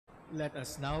Let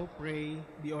us now pray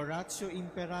the Oratio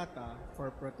Imperata for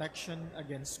protection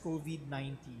against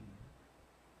COVID-19.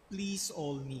 Please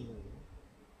all kneel.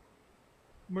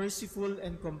 Merciful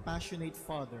and compassionate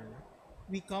Father,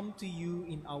 we come to you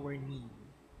in our need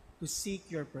to seek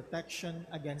your protection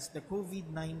against the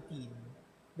COVID-19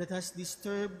 that has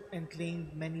disturbed and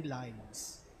claimed many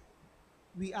lives.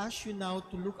 We ask you now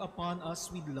to look upon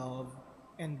us with love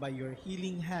and by your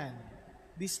healing hand,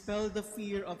 dispel the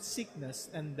fear of sickness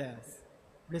and death,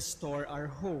 restore our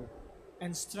hope,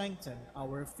 and strengthen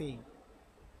our faith.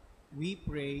 We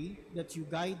pray that you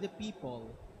guide the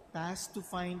people tasked to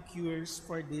find cures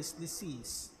for this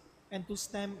disease and to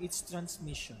stem its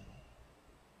transmission.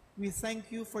 We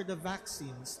thank you for the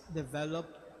vaccines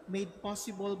developed, made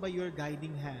possible by your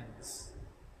guiding hands.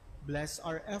 Bless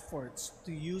our efforts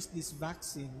to use these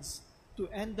vaccines to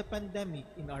end the pandemic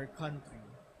in our country.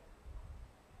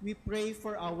 We pray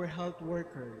for our health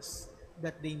workers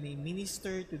that they may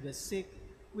minister to the sick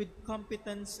with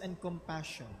competence and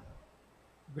compassion.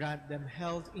 Grant them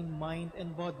health in mind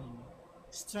and body,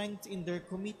 strength in their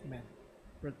commitment,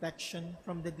 protection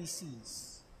from the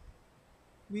disease.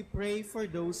 We pray for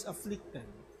those afflicted.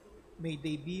 May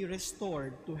they be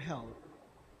restored to health.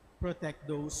 Protect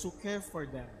those who care for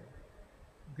them.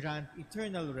 Grant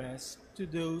eternal rest to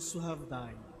those who have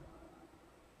died.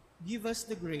 Give us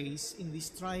the grace in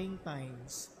these trying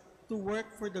times to work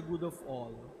for the good of all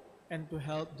and to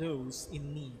help those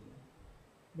in need.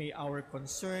 May our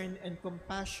concern and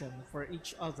compassion for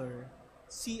each other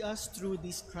see us through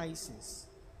this crisis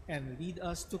and lead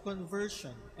us to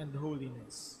conversion and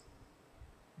holiness.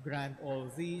 Grant all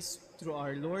this through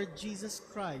our Lord Jesus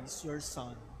Christ, your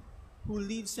Son, who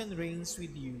lives and reigns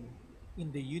with you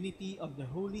in the unity of the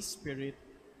Holy Spirit,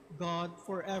 God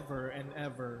forever and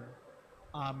ever.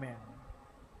 Amen.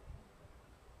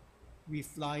 We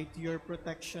fly to your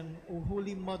protection, O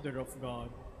Holy Mother of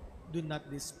God. Do not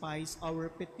despise our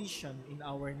petition in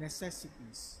our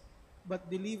necessities, but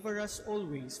deliver us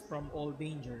always from all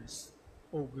dangers,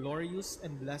 O glorious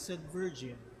and blessed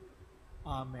Virgin.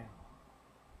 Amen.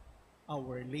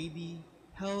 Our Lady,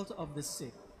 health of the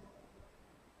sick.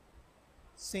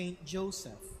 Saint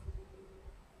Joseph,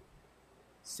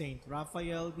 Saint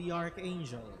Raphael the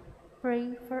Archangel,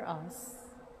 pray for us.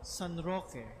 San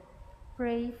Roque,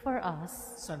 Pray for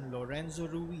us. San Lorenzo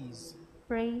Ruiz,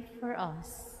 Pray for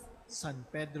us. San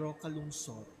Pedro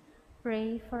Calungsod,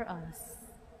 Pray for us.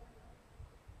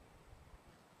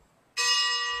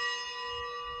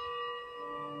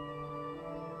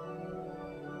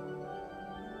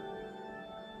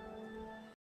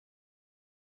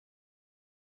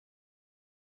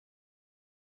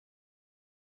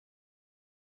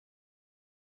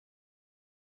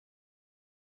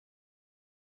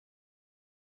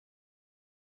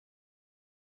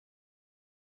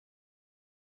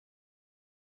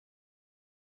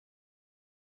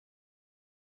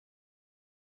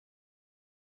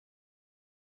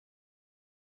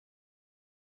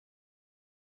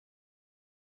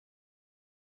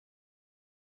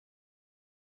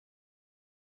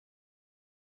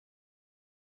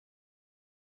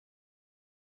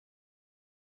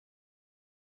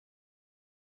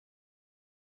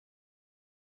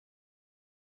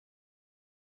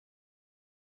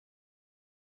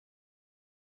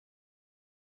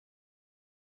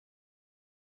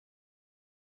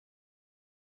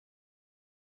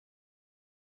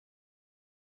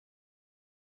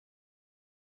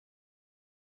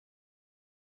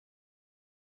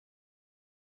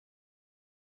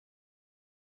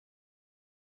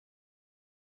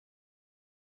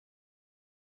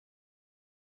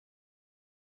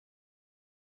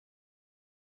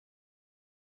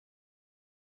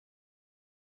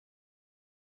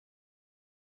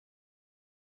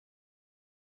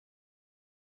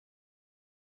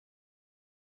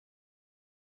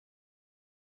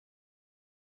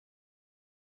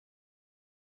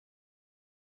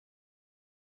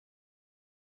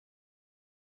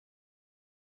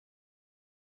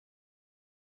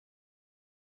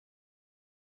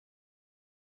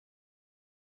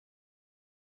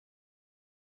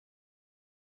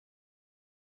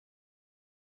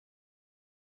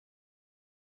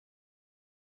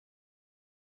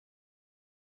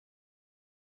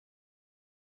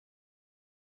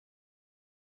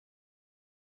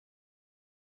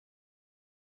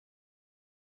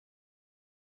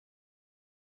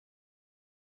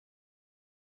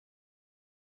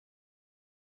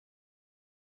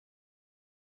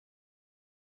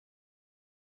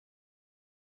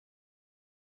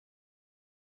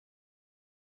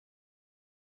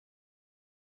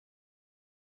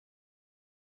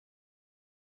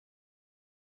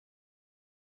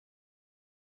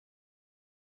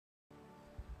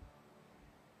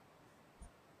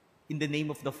 In the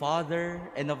name of the Father,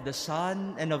 and of the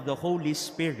Son, and of the Holy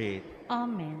Spirit.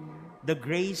 Amen. The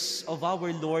grace of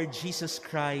our Lord Jesus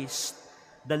Christ,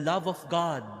 the love of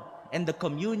God, and the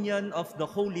communion of the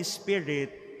Holy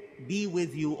Spirit be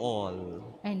with you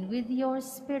all. And with your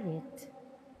spirit.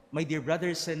 My dear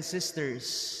brothers and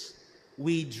sisters,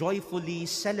 we joyfully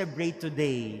celebrate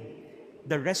today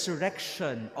the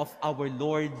resurrection of our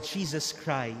Lord Jesus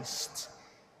Christ,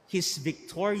 his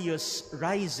victorious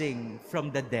rising from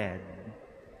the dead.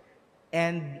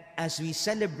 And as we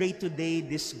celebrate today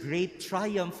this great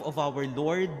triumph of our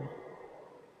Lord,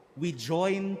 we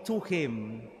join to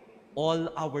him all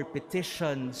our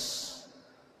petitions,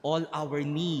 all our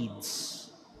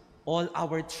needs, all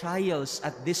our trials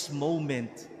at this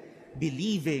moment,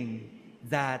 believing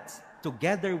that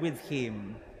together with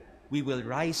him, we will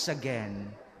rise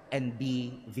again and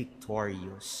be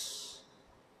victorious.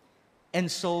 And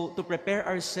so, to prepare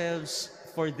ourselves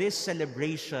for this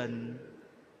celebration,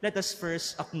 let us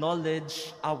first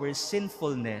acknowledge our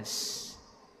sinfulness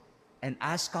and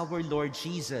ask our Lord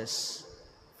Jesus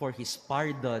for his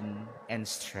pardon and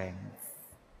strength.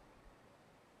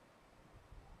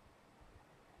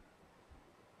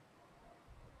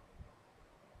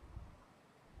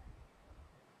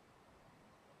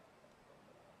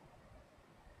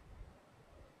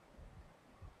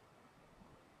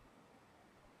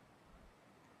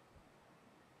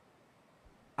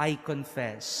 I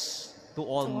confess to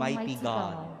Almighty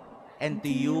God and to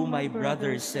you, my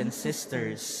brothers and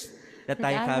sisters, that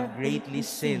I have greatly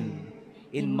sinned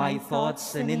in my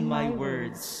thoughts and in my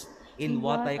words, in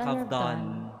what I have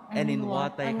done and in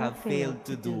what I have failed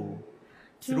to do.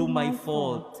 Through my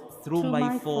fault, through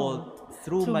my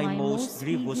most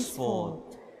grievous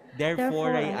fault.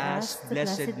 Therefore I ask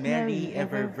Blessed Mary,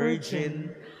 ever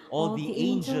Virgin, all the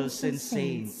angels and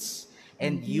saints,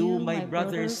 and you, my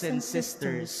brothers and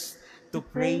sisters, to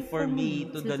pray for me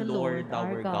to the Lord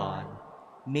our God.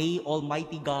 May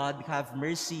Almighty God have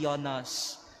mercy on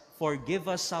us, forgive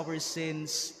us our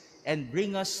sins, and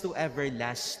bring us to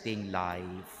everlasting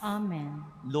life. Amen.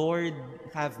 Lord,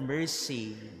 have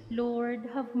mercy. Lord,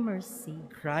 have mercy.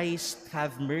 Christ,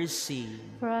 have mercy.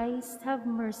 Christ, have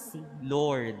mercy.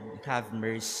 Lord, have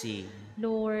mercy.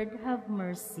 Lord, have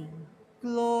mercy.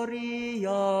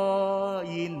 Gloria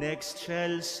in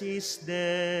excelsis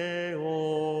Deo.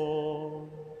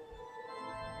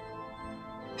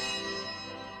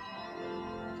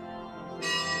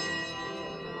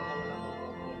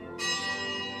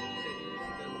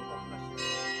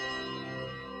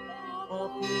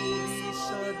 Papuri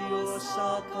sa Diyos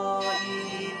sa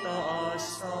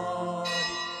kaitaasan,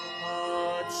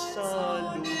 at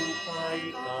sa lupa'y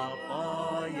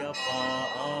kapayapaan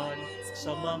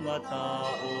sa mga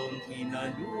taong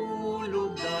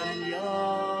kinalulugdan niya.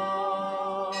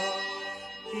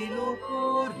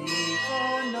 Pinupuri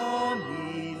ka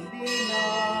namin,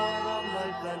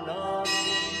 dinarangal ka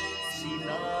namin,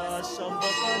 sinasamba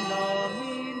ka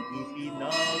namin,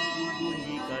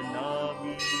 ipinagbubunyi ka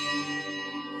namin.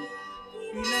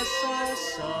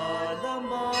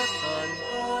 Pinasasalamatan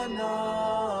ka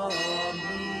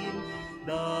namin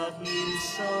dahil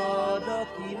sa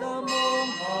dakila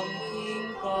mong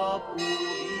angking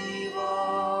kapuliran.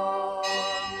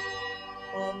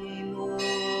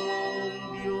 Panginoong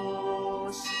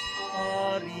Diyos,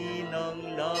 Hari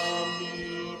ng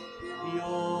langit,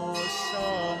 Diyos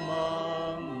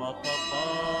amang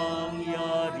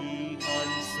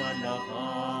makapangyarihan sa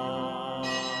lahat.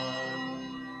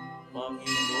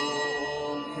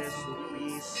 Panginoong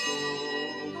Jesucristo,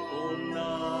 kung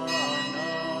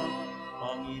naanak,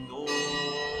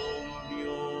 Panginoong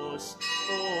Diyos,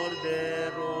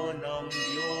 Kordero ng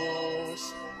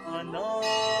Diyos,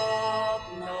 anak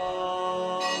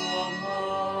ng Ama.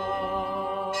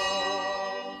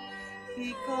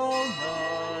 Ikaw na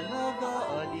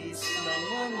nag-aalis ng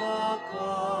mga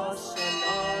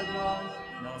kasalanan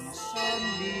ng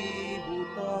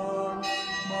sanlibutan,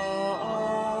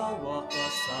 maawa ka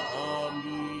sa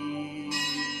amin.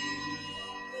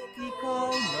 Ikaw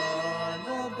na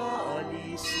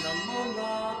nag-aalis ng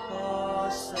mga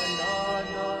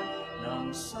kasalanan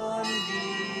ng sanlibutan,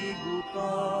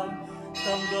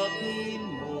 tanggapin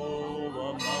mo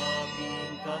ang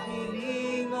aming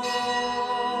kahilingan.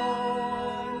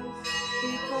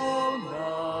 Ikaw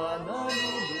na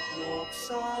naluluklok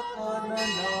sa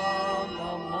kanan ng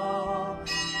Ama,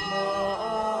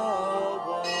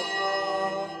 maawa ka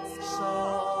sa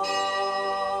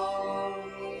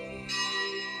amin.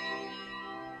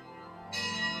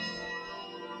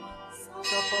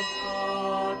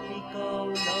 Sapagkat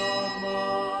ikaw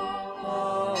lamang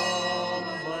ang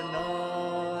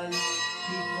banal,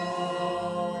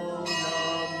 ikaw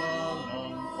lamang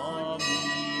ang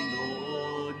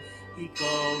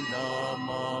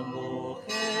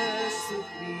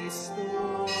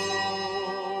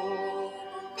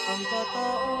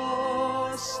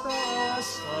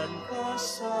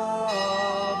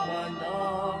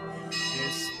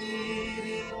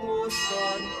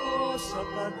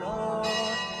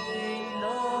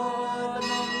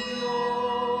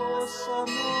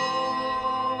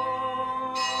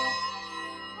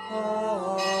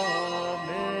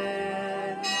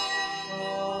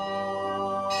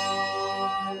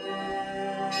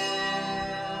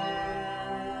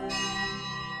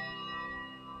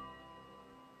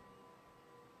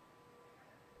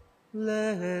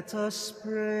Let us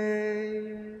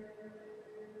pray.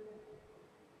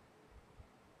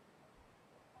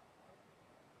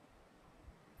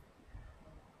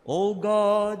 O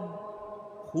God,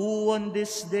 who on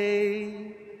this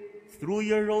day, through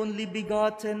your only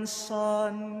begotten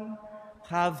Son,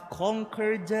 have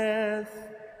conquered death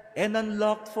and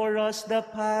unlocked for us the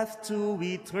path to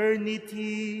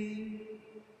eternity,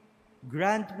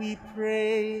 grant, we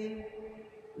pray,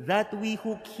 that we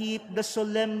who keep the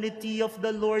solemnity of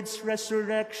the Lord's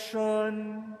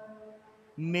resurrection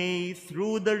may,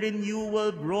 through the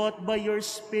renewal brought by your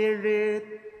Spirit,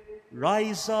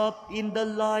 rise up in the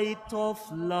light of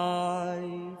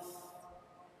life.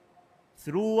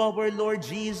 Through our Lord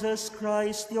Jesus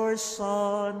Christ, your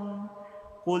Son,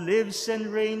 who lives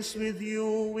and reigns with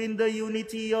you in the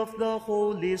unity of the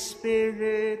Holy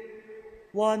Spirit,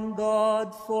 one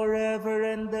God, forever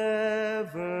and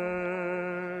ever.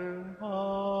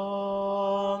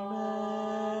 Amen.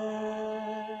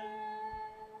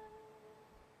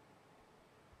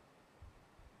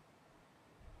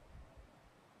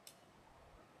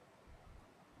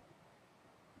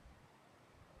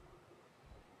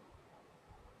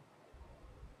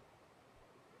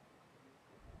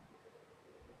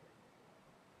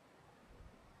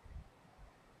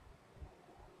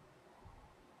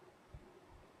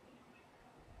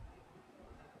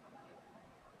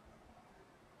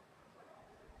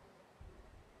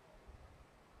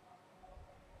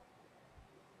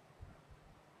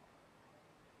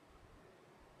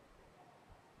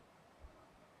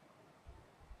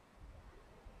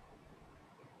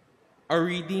 A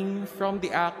reading from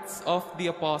the Acts of the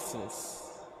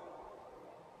Apostles.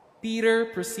 Peter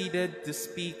proceeded to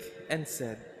speak and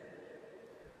said,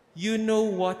 "You know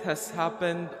what has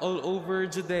happened all over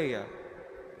Judea,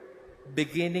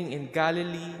 beginning in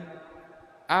Galilee,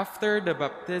 after the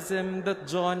baptism that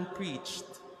John preached,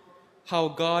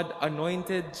 how God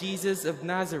anointed Jesus of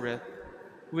Nazareth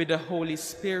with the Holy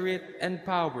Spirit and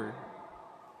power.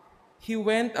 He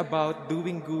went about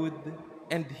doing good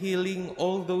and healing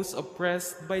all those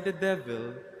oppressed by the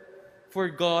devil,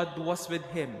 for God was with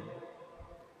him.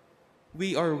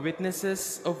 We are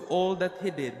witnesses of all that he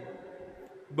did,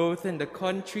 both in the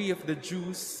country of the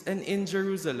Jews and in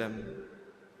Jerusalem.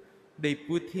 They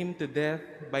put him to death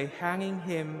by hanging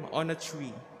him on a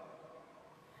tree.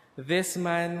 This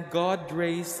man God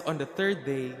raised on the third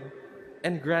day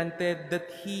and granted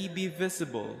that he be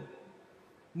visible,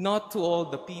 not to all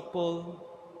the people,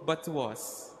 but to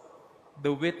us,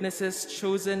 the witnesses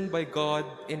chosen by God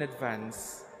in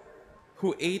advance,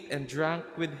 who ate and drank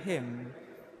with him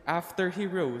after he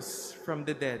rose from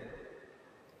the dead.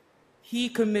 He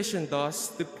commissioned us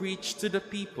to preach to the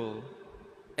people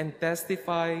and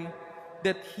testify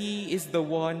that he is the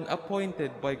one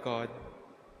appointed by God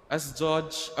as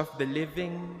judge of the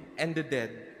living and the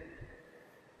dead.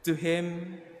 To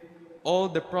him, all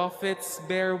the prophets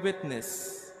bear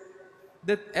witness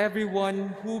that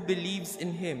everyone who believes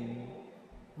in him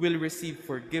will receive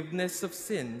forgiveness of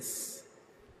sins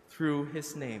through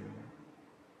his name."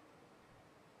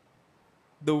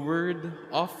 The word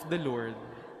of the Lord.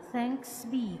 Thanks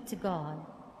be to God.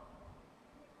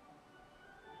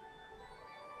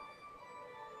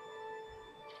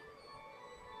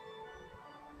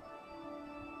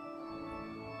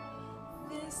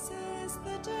 This is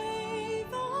the day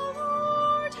the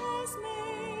Lord has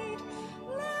made.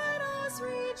 Let us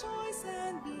rejoice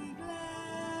and be glad.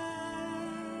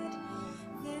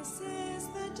 This is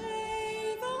the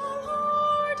day the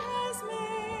Lord has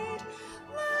made.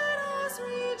 Let us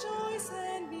rejoice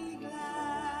and be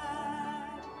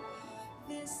glad.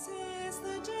 This is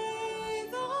the day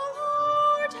the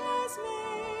Lord has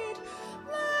made.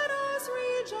 Let us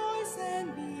rejoice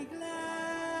and be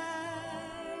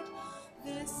glad.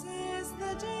 This is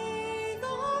the day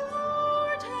the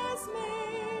Lord has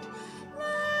made.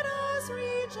 Let us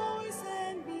rejoice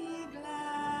and be glad.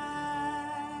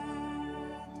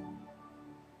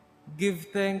 Give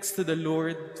thanks to the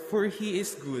Lord, for he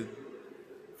is good,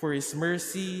 for his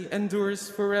mercy endures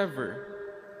forever.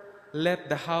 Let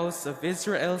the house of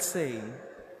Israel say,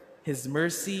 his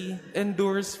mercy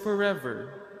endures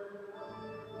forever.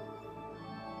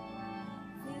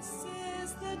 This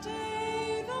is the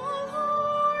day the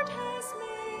Lord has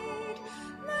made.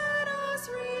 Let us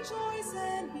rejoice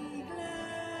and be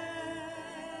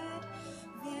glad.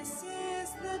 This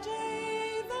is the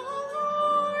day the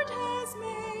Lord has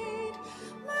made.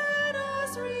 Let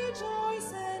us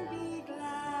rejoice and be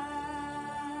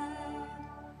glad.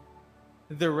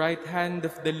 The right hand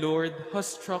of the Lord has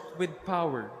struck with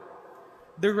power.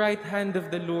 The right hand of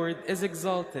the Lord is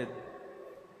exalted.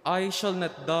 I shall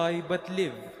not die but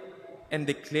live, and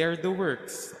declare the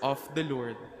works of the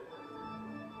Lord.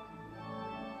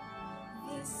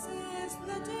 This is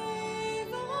the day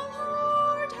the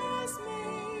Lord has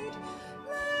made.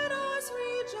 Let us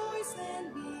rejoice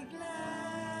and be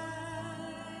glad.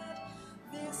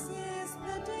 This is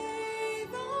the day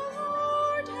the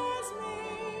Lord has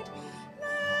made.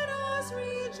 Let us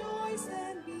rejoice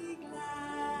and be glad.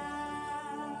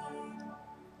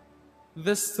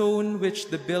 The stone which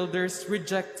the builders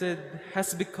rejected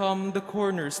has become the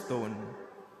cornerstone.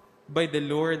 By the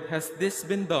Lord has this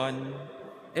been done.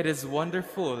 It is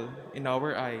wonderful in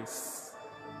our eyes.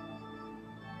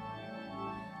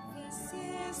 This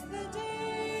is the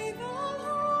day the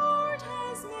Lord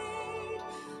has made.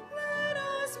 Let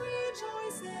us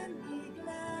rejoice and be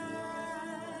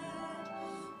glad.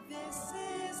 This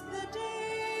is the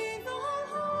day the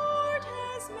Lord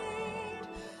has made.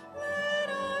 Let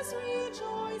us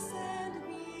rejoice and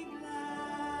be glad.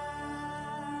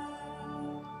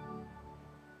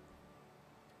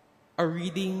 A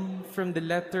reading from the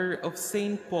letter of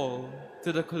St. Paul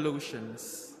to the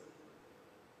Colossians.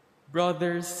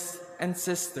 Brothers and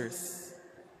sisters,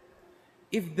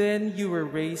 if then you were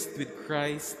raised with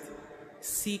Christ,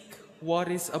 seek what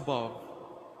is above,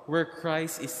 where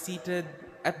Christ is seated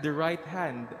at the right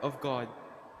hand of God.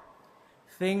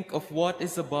 Think of what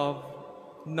is above,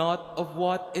 not of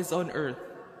what is on earth.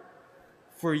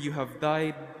 For you have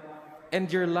died,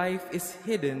 and your life is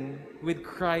hidden with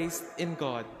Christ in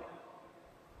God.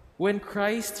 When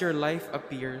Christ your life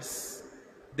appears,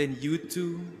 then you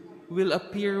too will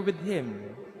appear with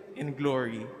him in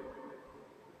glory.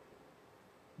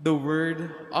 The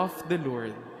word of the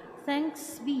Lord.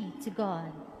 Thanks be to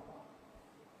God.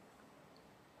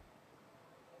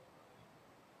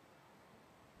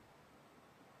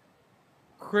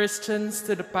 Christians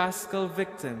to the Paschal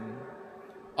Victim,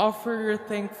 offer your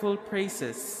thankful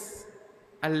praises.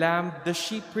 A lamb the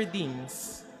sheep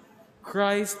redeems.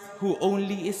 Christ, who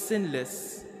only is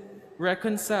sinless,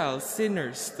 reconciles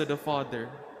sinners to the Father.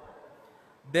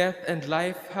 Death and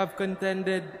life have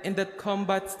contended in that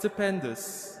combat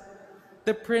stupendous.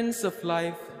 The Prince of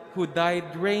Life, who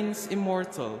died, reigns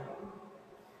immortal.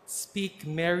 Speak,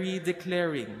 Mary,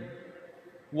 declaring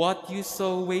what you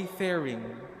saw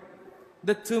wayfaring,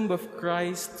 the tomb of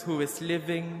Christ who is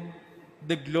living,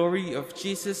 the glory of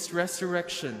Jesus'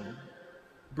 resurrection,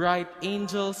 bright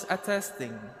angels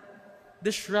attesting,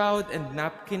 the shroud and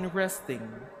napkin resting.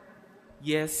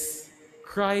 Yes,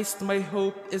 Christ my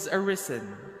hope is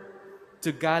arisen.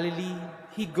 To Galilee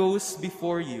he goes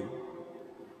before you.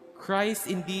 Christ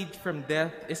indeed from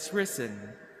death is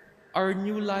risen, our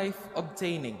new life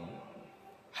obtaining.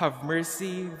 Have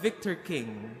mercy, Victor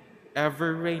King,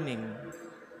 ever reigning.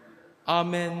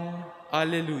 Amen.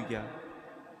 Alleluia.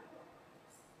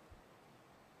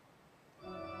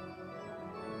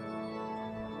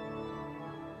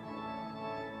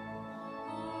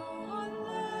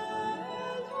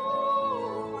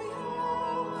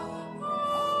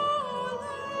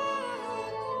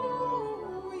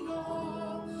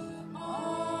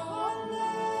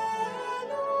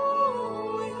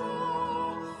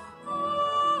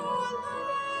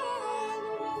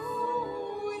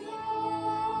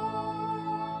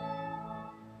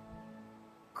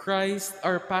 Christ,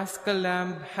 our Paschal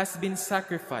Lamb, has been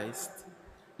sacrificed.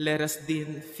 Let us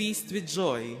then feast with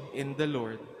joy in the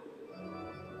Lord.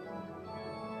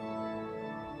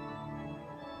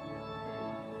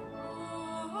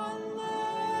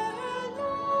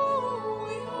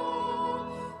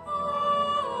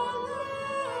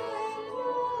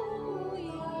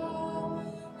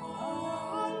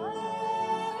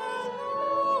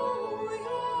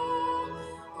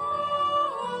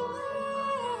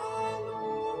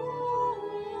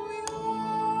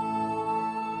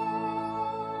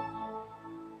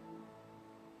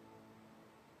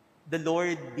 The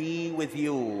Lord be with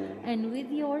you. And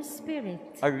with your spirit.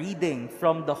 A reading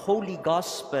from the Holy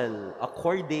Gospel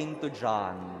according to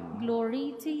John.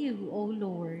 Glory to you, O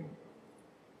Lord.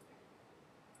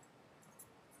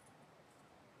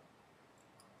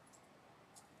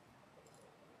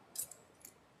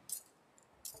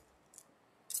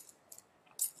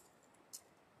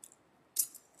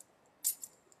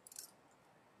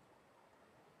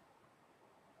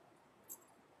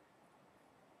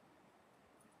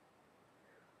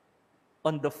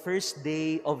 On the first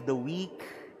day of the week,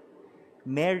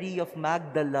 Mary of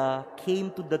Magdala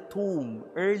came to the tomb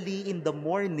early in the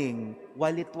morning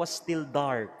while it was still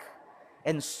dark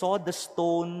and saw the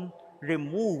stone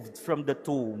removed from the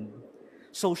tomb.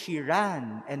 So she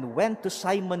ran and went to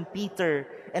Simon Peter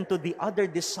and to the other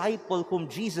disciple whom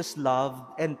Jesus loved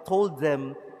and told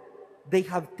them, They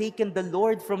have taken the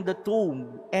Lord from the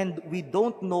tomb, and we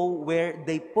don't know where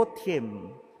they put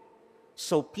him."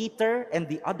 So Peter and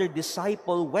the other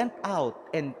disciple went out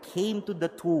and came to the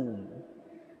tomb.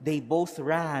 They both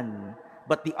ran,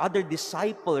 but the other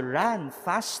disciple ran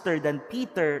faster than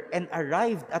Peter and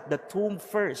arrived at the tomb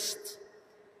first.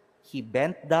 He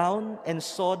bent down and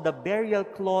saw the burial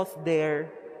cloth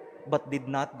there, but did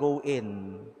not go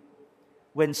in.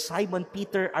 When Simon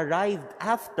Peter arrived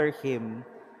after him,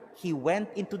 he went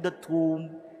into the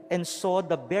tomb and saw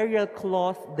the burial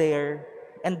cloth there,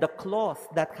 and the cloth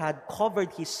that had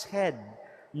covered his head,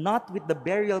 not with the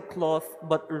burial cloth,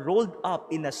 but rolled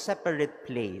up in a separate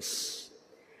place.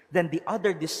 Then the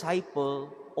other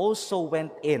disciple also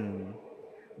went in,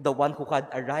 the one who had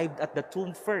arrived at the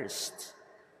tomb first,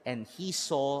 and he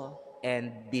saw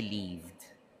and believed.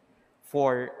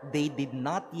 For they did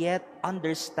not yet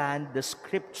understand the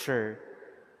scripture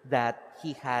that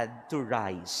he had to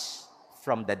rise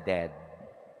from the dead.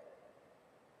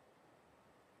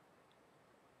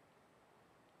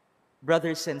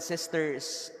 Brothers and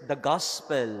sisters, the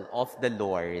Gospel of the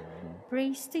Lord.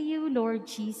 Praise to you, Lord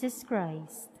Jesus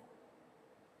Christ.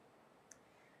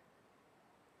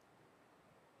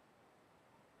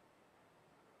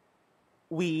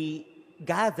 We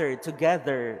gather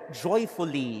together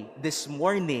joyfully this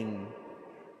morning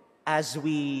as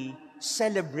we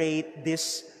celebrate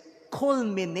this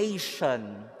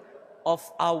culmination of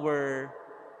our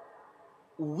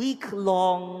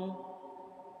week-long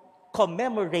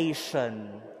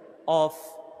commemoration of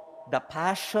the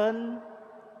Passion,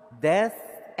 death,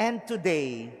 and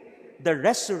today, the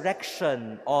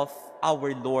resurrection of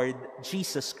our Lord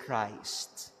Jesus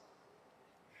Christ.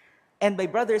 And my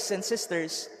brothers and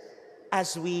sisters,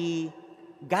 as we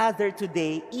gather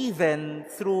today, even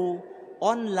through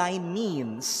online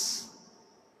means,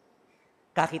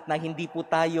 kahit na hindi po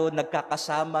tayo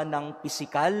nagkakasama ng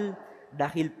pisikal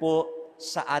dahil po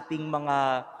sa ating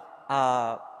mga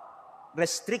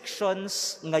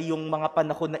restrictions ngayong mga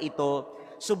panahon na ito,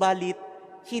 subalit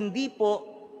hindi po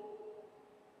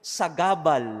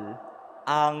sagabal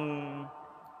ang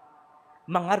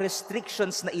mga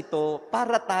restrictions na ito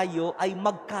para tayo ay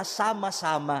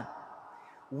magkasama-sama.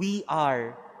 We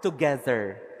are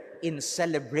together in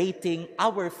celebrating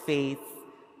our faith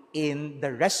in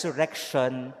the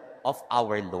resurrection of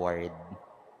our Lord.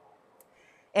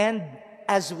 And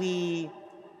as we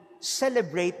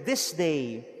celebrate this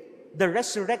day, the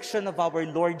resurrection of our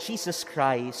Lord Jesus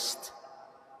Christ,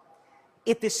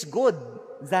 it is good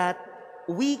that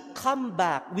we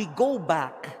go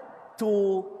back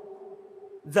to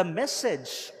the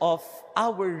message of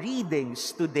our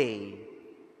readings today.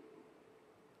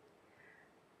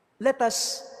 Let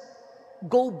us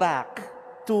go back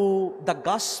to the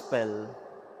Gospel,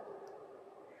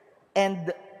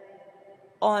 and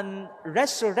on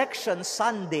Resurrection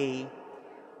Sunday,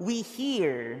 we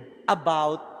hear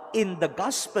about, in the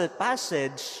Gospel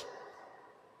passage,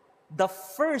 the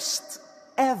first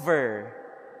ever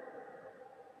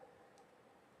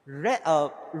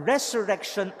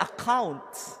resurrection account,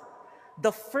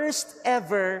 the first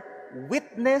ever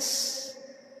witness,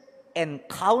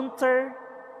 encounter,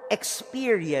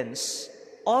 experience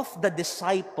of the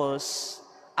disciples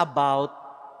about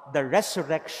the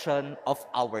resurrection of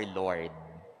our Lord.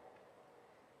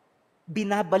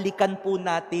 Binabalikan po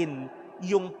natin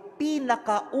yung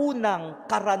pinakaunang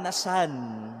karanasan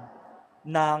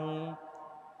ng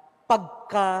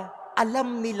pagkaalam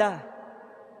nila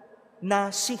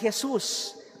na si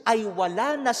Jesus ay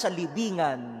wala na sa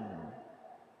libingan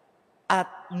at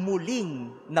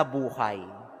muling nabuhay.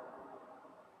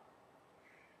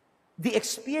 The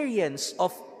experience of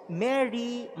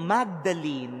Mary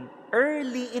Magdalene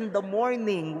early in the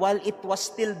morning while it was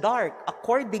still dark,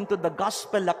 according to the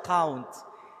gospel account,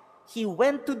 she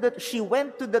went to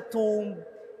the tomb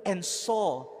and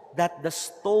saw that the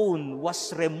stone was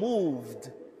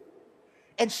removed.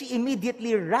 And she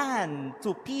immediately ran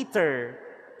to Peter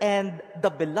and the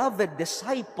beloved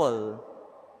disciple.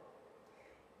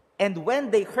 And when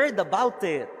they heard about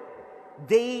it,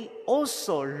 they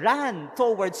also ran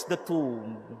towards the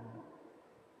tomb.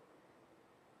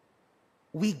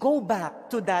 We go back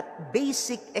to that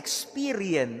basic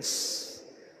experience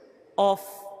of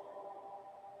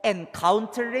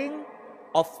encountering,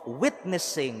 of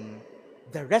witnessing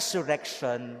the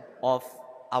resurrection of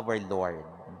our Lord.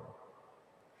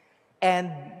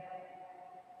 And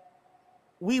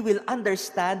we will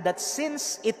understand that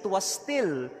since it was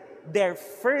still their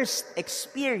first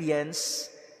experience,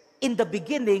 in the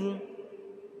beginning,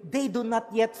 they do not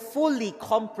yet fully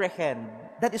comprehend.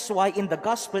 That is why in the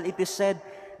gospel it is said,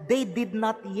 they did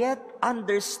not yet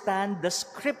understand the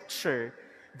scripture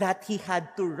that he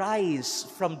had to rise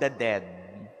from the dead.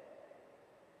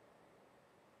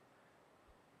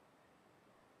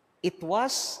 It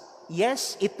was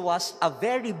a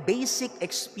very basic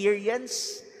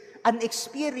experience, an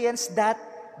experience that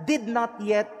did not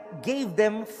yet give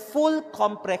them full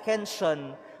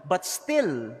comprehension, but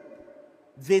still,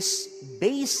 this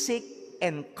basic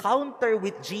encounter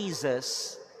with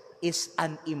Jesus is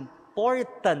an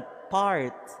important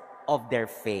part of their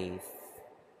faith.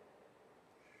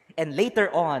 And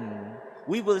later on,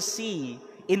 we will see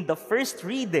in the first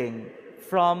reading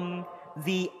from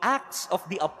the Acts of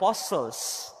the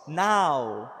Apostles,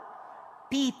 now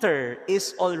Peter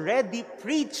is already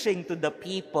preaching to the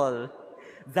people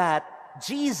that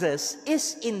Jesus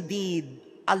is indeed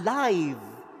alive.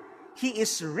 He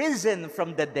is risen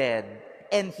from the dead,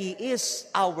 and He is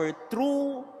our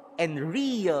true and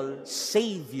real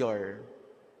Savior.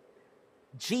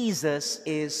 Jesus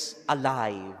is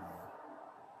alive.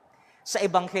 Sa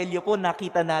Ebanghelyo po,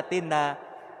 nakita natin na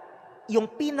yung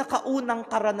pinakaunang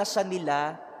karanasan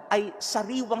nila ay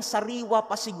sariwang-sariwa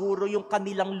pa siguro yung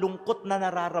kanilang lungkot na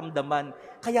nararamdaman.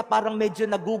 Kaya parang medyo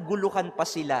naguguluhan pa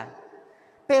sila.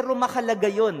 Pero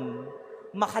mahalaga yun.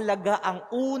 Mahalaga ang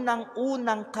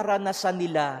unang-unang karanasan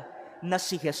nila na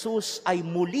si Jesus ay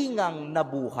mulingang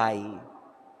nabuhay.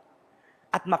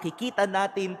 At makikita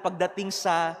natin pagdating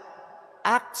sa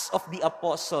Acts of the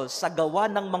Apostles, sa gawa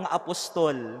ng mga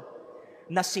apostol,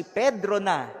 na si Pedro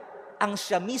na ang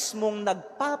siya mismong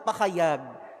nagpapakayag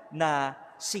na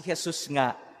si Jesus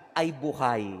nga ay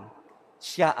buhay.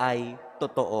 Siya ay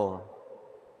totoo.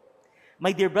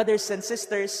 My dear brothers and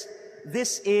sisters,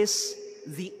 this is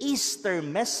the Easter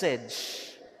message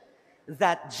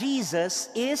that Jesus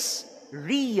is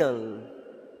real.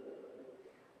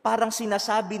 Parang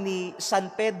sinasabi ni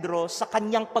San Pedro sa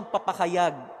kanyang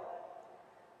pagpapakayag,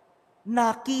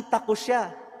 nakita ko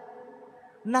siya,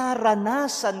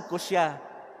 naranasan ko siya.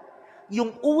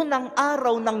 Yung unang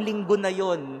araw ng linggo na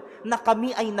yon, na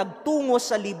kami ay nagtungo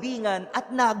sa libingan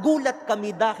at nagulat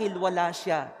kami dahil wala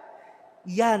siya.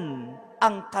 Yan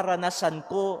ang karanasan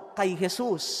ko kay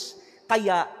Jesus.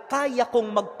 Kaya kaya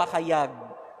kong magpakayag,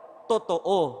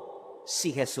 totoo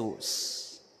si Jesus.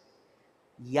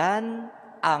 Yan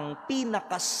ang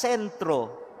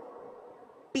pinakasentro,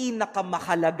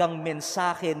 pinakamahalagang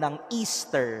mensahe ng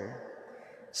Easter.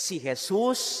 Si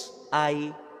Jesus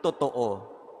ay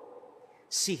totoo.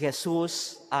 Si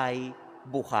Jesus ay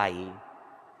buhay.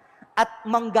 At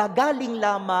manggagaling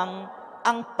lamang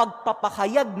ang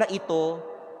pagpapahayag na ito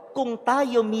kung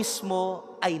tayo mismo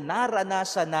ay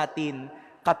naranasan natin,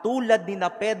 katulad ni na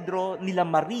Pedro, nila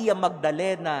Maria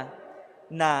Magdalena,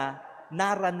 na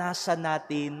naranasan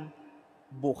natin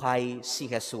buhay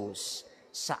si Jesus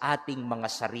sa ating mga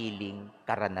sariling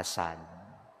karanasan.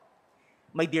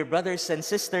 My dear brothers and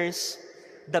sisters,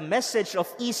 the message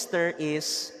of Easter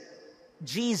is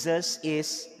Jesus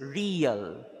is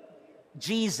real.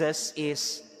 Jesus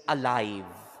is alive.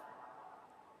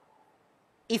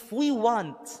 If we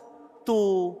want to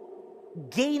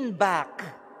gain back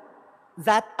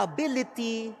that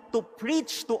ability to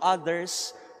preach to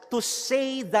others, to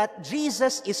say that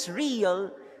Jesus is real,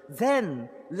 then,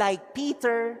 like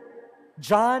Peter,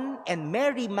 John, and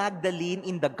Mary Magdalene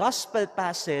in the gospel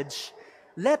passage,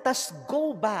 let us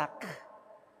go back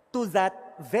to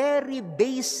that very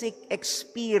basic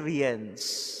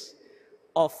experience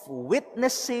of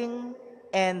witnessing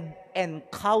and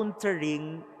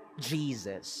encountering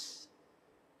Jesus.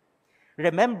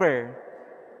 Remember,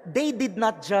 they did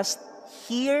not just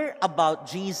hear about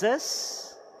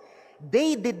Jesus,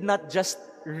 they did not just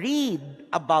read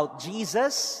about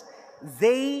Jesus,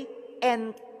 they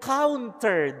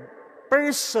encountered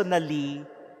personally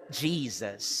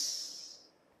Jesus.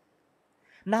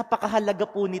 Napakahalaga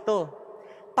po nito.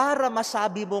 Para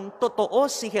masabi mong totoo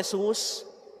si Jesus,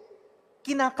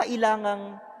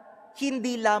 kinakailangang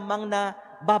hindi lamang na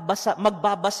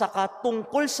magbabasa ka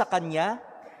tungkol sa Kanya,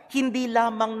 hindi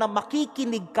lamang na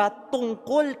makikinig ka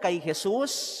tungkol kay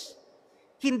Jesus,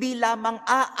 hindi lamang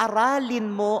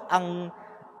aaralin mo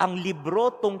ang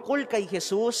libro tungkol kay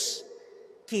Jesus,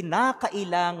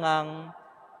 kinakailangang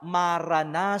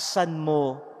maranasan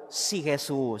mo si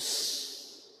Jesus.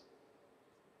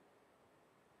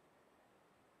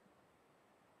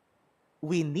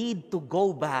 We need to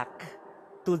go back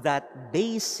to that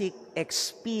basic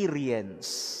experience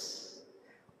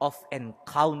of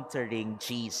encountering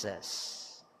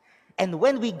Jesus. And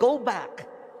when we go back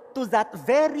to that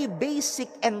very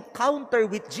basic encounter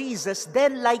with Jesus,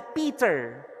 then like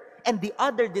Peter and the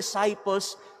other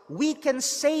disciples, we can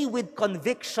say with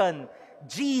conviction,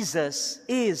 Jesus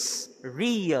is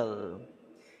real.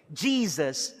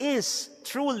 Jesus is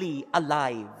truly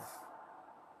alive.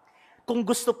 Kung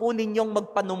gusto po ninyong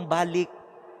magpanumbalik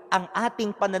ang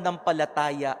ating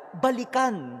pananampalataya,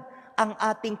 balikan ang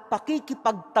ating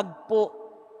pakikipagtagpo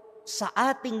sa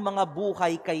ating mga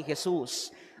buhay kay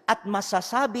Jesus. At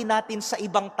masasabi natin sa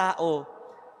ibang tao,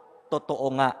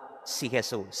 totoo nga si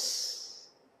Jesus.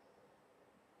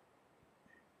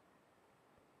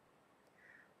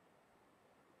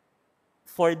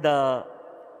 For the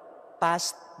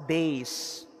past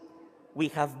days,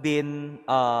 we have been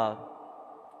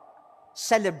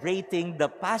celebrating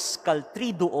the Paschal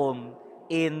Triduum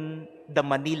in the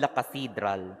Manila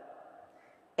Cathedral.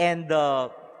 And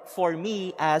for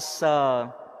me, as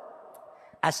a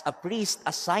priest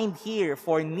assigned here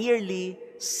for nearly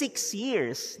 6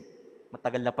 years,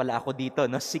 matagal na pala ako dito,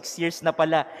 no? 6 years na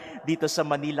pala dito sa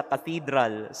Manila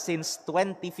Cathedral since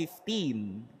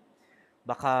 2015.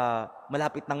 Baka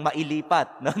malapit nang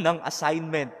mailipat, no, ng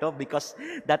assignment, no? Because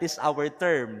that is our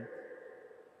term.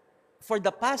 For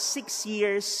the past 6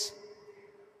 years,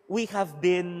 we have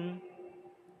been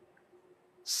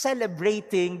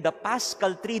celebrating the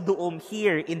Paschal Triduum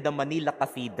here in the Manila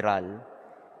Cathedral.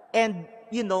 And,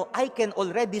 you know, I can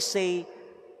already say,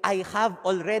 I have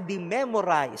already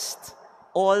memorized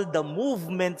all the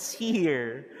movements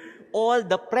here, all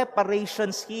the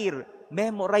preparations here.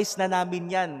 Memorize na namin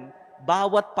yan.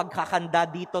 Bawat pagkakanda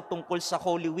dito tungkol sa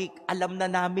Holy Week, alam na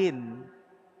namin.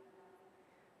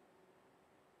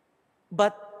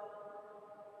 But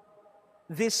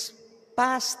these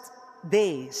past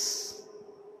days,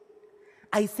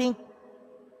 I think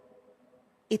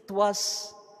it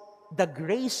was the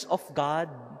grace of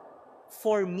God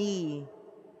for me,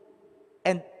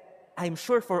 and I'm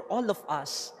sure for all of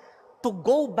us, to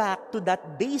go back to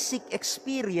that basic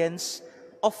experience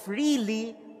of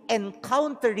really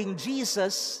encountering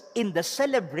Jesus in the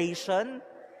celebration,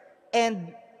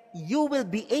 and you will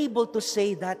be able to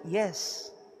say that,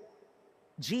 yes,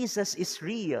 Jesus is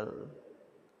real.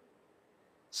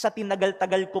 Sa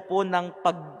tinagal-tagal ko po ng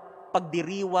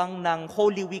pagdiriwang ng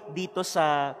Holy Week dito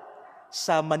sa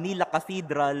Manila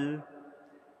Cathedral,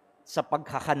 sa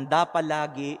paghahanda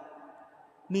palagi,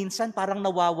 minsan parang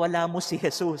nawawala mo si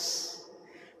Jesus.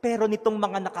 Pero nitong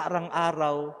mga nakaarang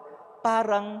araw,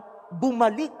 parang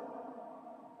bumalik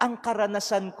ang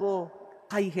karanasan ko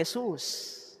kay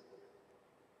Jesus.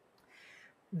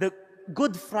 The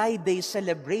Good Friday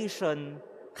celebration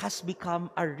has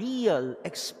become a real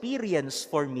experience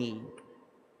for me.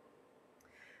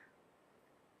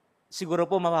 Siguro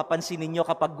po mapapansin ninyo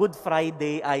kapag Good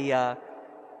Friday ay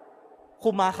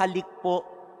humahalik po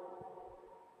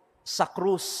sa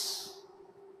krus.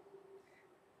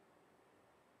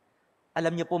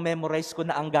 Alam niyo po, memorize ko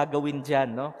na ang gagawin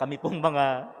dyan, no? Kami pong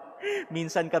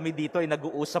minsan kami dito ay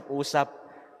nag-uusap-usap.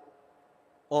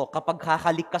 O, kapag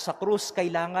hahalik ka sa krus,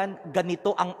 kailangan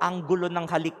ganito ang anggulo ng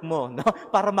halik mo, no?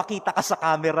 Para makita ka sa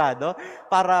camera, no?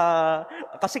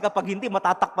 Kasi kapag hindi,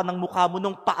 matatakpan ng mukha mo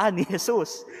nung paa ni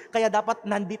Jesus. Kaya dapat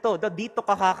dito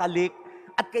ka hahalik,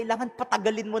 at kailangan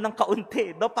patagalin mo ng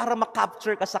kaunti, no? Para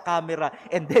makapture ka sa camera.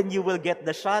 And then you will get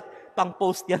the shot,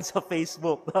 pang-post yan sa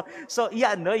Facebook. No? So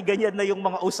yan, no? Ganyan na yung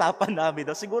mga usapan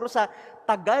namin. No? Siguro sa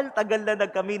tagal-tagal na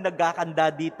kami nagkakanda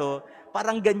dito,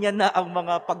 parang ganyan na ang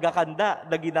mga pagkakanda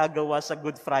na ginagawa sa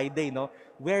Good Friday. No?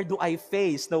 Where do I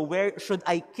face? No? Where should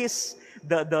I kiss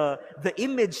the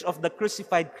image of the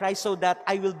crucified Christ so that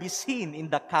I will be seen in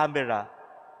the camera?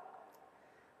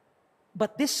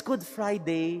 But this Good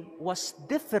Friday was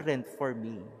different for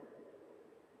me.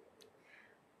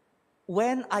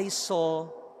 When I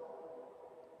saw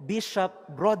Bishop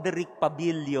Broderick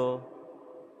Pabilio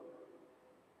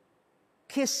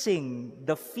kissing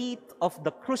the feet of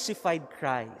the crucified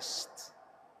Christ,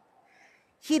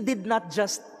 he did not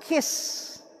just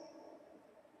kiss,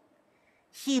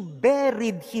 he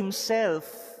buried himself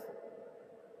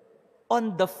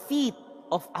on the feet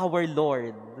of our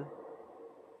Lord.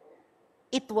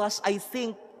 It was, I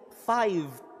think,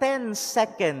 5-10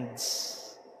 seconds,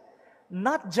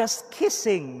 not just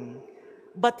kissing,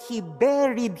 but he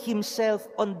buried himself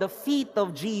on the feet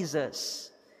of Jesus.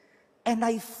 And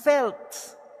I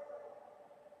felt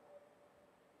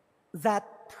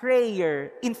that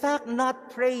prayer, in fact,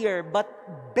 not prayer, but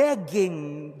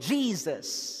begging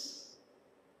Jesus.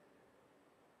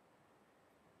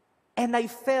 And I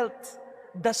felt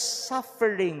the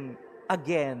suffering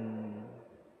again.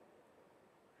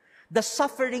 The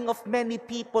suffering of many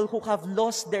people who have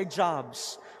lost their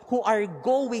jobs, who are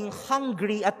going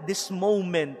hungry at this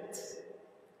moment.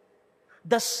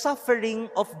 The suffering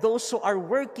of those who are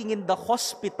working in the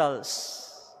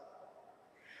hospitals.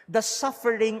 The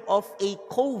suffering of a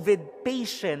COVID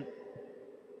patient.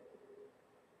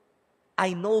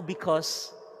 I know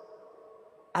because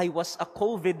I was a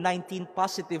COVID-19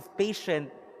 positive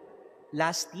patient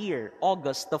last year,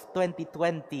 August of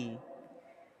 2020.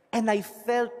 And I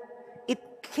felt it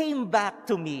came back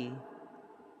to me,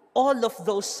 all of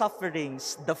those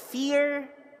sufferings, the fear,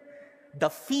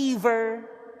 the fever,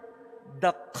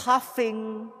 the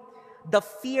coughing, the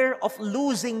fear of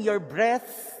losing your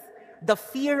breath, the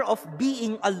fear of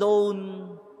being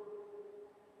alone.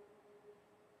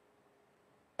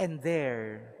 And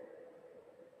there,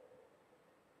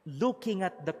 looking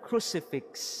at the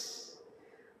crucifix,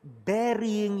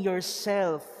 burying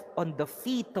yourself on the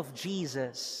feet of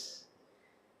Jesus,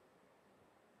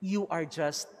 you are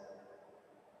just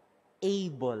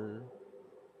able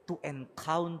to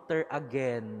encounter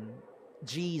again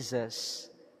Jesus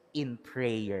in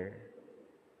prayer.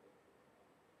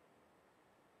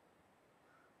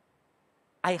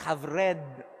 I have read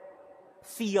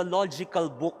theological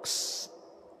books,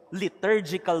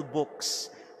 liturgical books.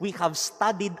 We have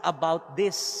studied about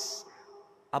this,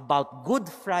 about Good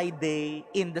Friday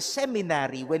in the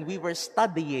seminary when we were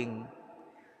studying.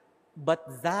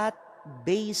 But that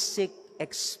basic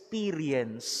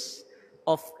experience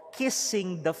of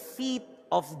kissing the feet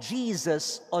of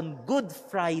Jesus on Good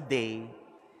Friday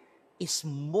is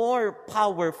more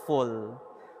powerful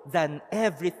than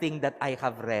everything that I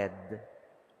have read.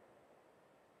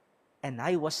 And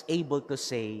I was able to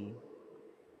say,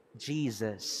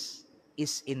 Jesus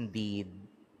is indeed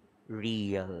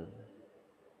real.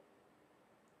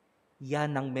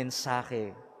 Yan ang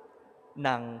mensahe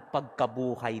ng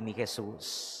pagkabuhay ni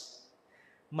Jesus.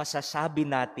 Masasabi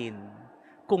natin,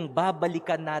 kung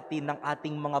babalikan natin ang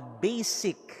ating mga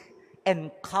basic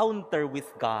encounter with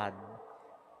God,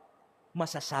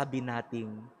 masasabi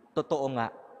natin, totoo nga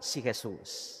si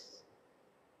Jesus.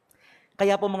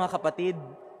 Kaya po mga kapatid,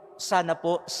 sana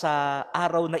po sa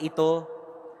araw na ito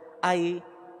ay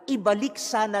ibalik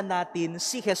sana natin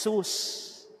si Jesus.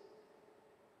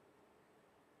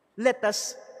 Let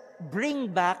us bring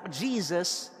back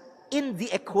Jesus in the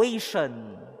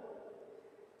equation.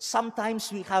 Sometimes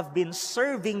we have been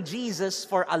serving Jesus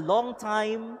for a long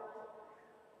time.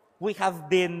 We have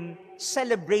been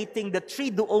celebrating the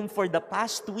Triduum for the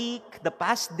past week, the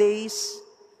past days.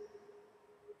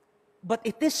 But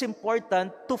it is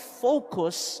important to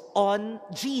focus on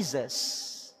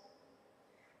Jesus.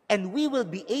 And we will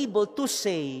be able to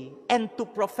say and to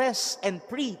profess and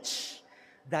preach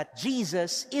that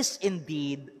Jesus is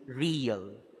indeed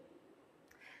real.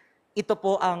 Ito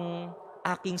po ang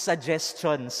aking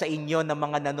suggestion sa inyo na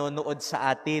mga nanonood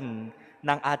sa atin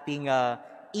ng ating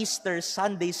Easter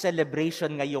Sunday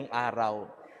celebration ngayong araw.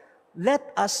 Let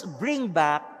us bring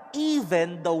back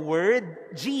even the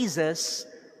word Jesus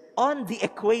on the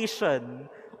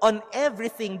equation, on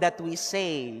everything that we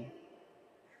say.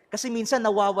 Kasi minsan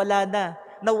nawawala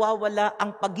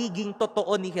ang pagiging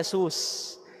totoo ni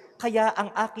Jesus. Kaya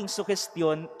ang aking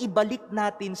suggestion, ibalik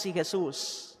natin si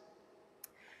Jesus.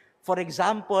 For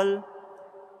example,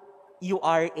 you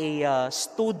are a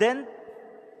student,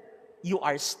 you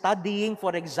are studying,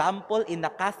 for example, in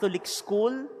a Catholic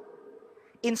school.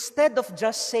 Instead of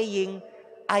just saying,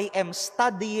 I am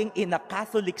studying in a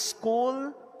Catholic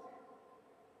school,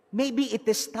 maybe it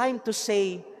is time to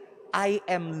say, I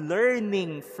am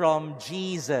learning from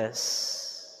Jesus.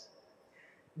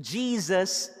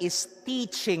 Jesus is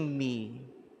teaching me.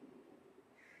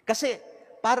 Kasi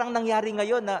parang nangyari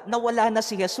ngayon na nawala na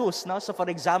si Jesus. No? So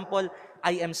for example,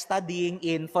 I am studying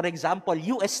in, for example,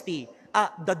 UST.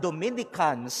 The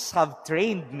Dominicans have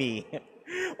trained me.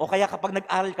 O kaya kapag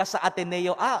nag-aral ka sa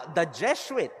Ateneo, the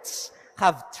Jesuits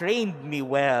have trained me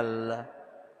well.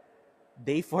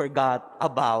 They forgot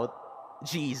about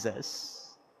Jesus.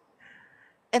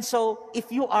 And so,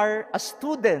 if you are a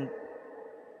student,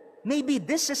 maybe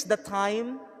this is the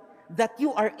time that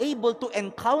you are able to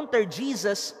encounter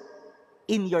Jesus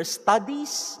in your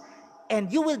studies,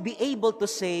 and you will be able to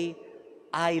say,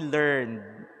 I learned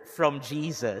from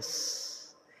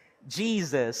Jesus.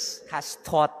 Jesus has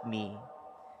taught me.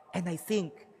 And I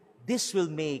think this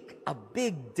will make a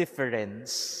big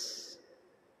difference.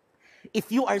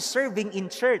 If you are serving in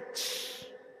church,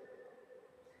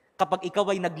 kapag ikaw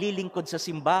ay naglilingkod sa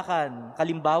simbahan,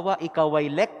 halimbawa ikaw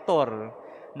ay lektor,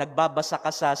 nagbabasa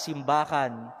ka sa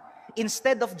simbahan,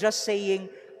 instead of just saying,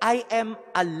 I am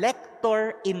a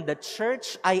lector in the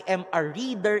church, I am a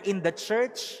reader in the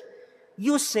church,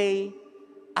 you say,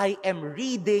 I am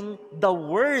reading the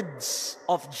words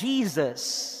of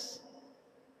Jesus.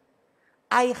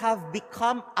 I have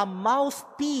become a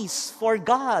mouthpiece for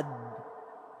God.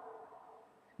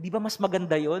 Di ba mas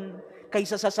maganda yun?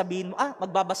 Kaysa sasabihin mo,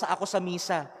 magbabasa ako sa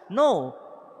misa. No.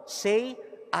 Say,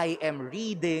 I am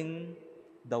reading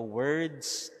the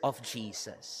words of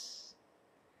Jesus.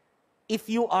 If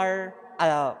you are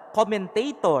a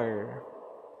commentator,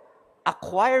 a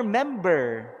choir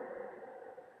member,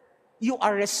 you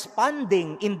are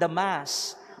responding in the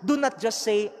Mass. Do not just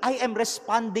say, I am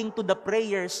responding to the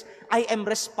prayers, I am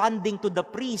responding to the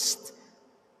priest.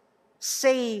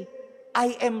 Say,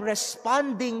 I am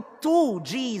responding to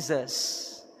Jesus.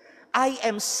 I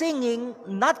am singing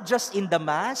not just in the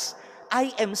Mass,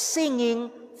 I am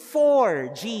singing for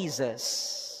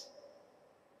Jesus.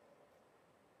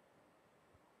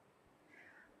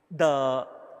 The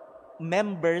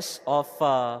members of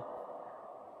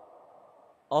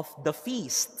the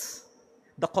feast,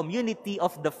 the community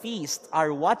of the feast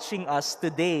are watching us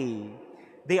today.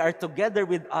 They are together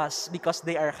with us because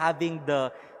they are having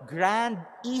the grand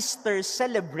Easter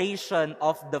celebration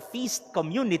of the feast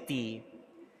community.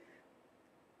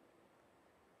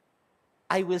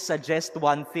 I will suggest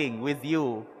one thing with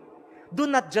you. Do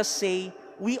not just say,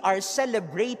 we are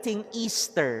celebrating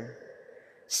Easter.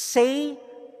 Say,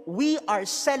 we are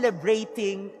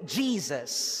celebrating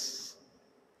Jesus.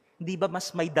 Di ba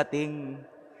mas may dating?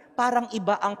 Parang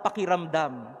iba ang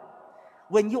pakiramdam.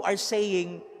 When you are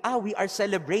saying, we are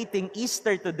celebrating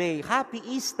Easter today. Happy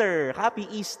Easter, happy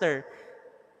Easter.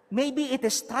 Maybe it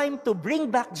is time to bring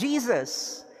back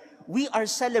Jesus. We are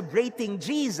celebrating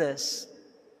Jesus.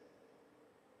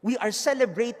 We are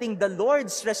celebrating the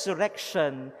Lord's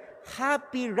resurrection.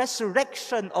 Happy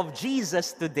resurrection of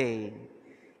Jesus today.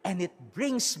 And it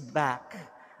brings back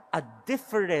a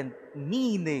different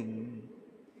meaning.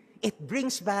 It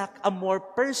brings back a more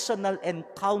personal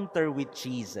encounter with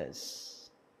Jesus.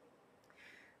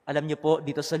 Alam niyo po,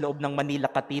 dito sa loob ng Manila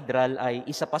Cathedral ay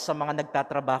isa pa sa mga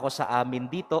nagtatrabaho sa amin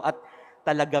dito at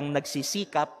talagang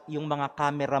nagsisikap yung mga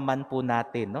cameraman po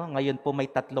natin. No? Ngayon po may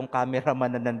 3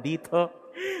 cameraman na nandito.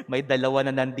 May 2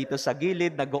 na nandito sa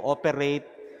gilid, nag-ooperate.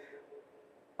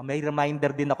 May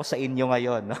reminder din ako sa inyo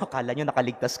ngayon. No? Akala nyo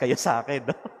nakaligtas kayo sa akin.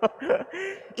 No?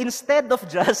 Instead of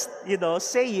just,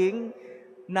 saying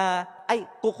na,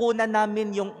 kukunan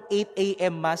namin yung 8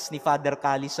 a.m. Mass ni Father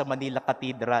Cali sa Manila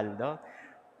Cathedral. No?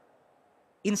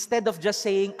 Instead of just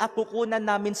saying, kukunan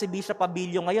namin si Bishop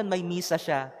Abilio ngayon, may misa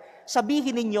siya.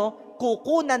 Sabihin ninyo,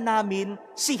 kukunan namin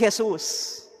si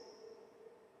Jesus.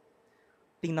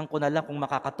 Tingnan ko na lang kung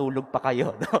makakatulog pa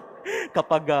kayo. No?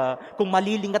 Kapag, kung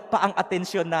malilingat pa ang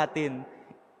atensyon natin.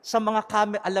 Sa mga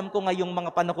alam ko ngayong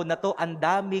mga panahon na to, ang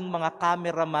daming mga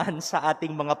cameraman sa ating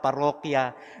mga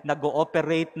parokya,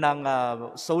 nag-ooperate ng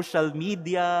social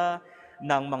media,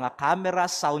 ng mga camera,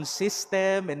 sound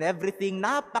system, and everything.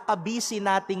 Napaka-busy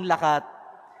nating lahat.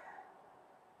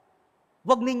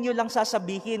 Huwag ninyo lang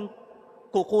sasabihin,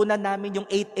 kukunan namin yung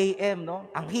 8 a.m. No?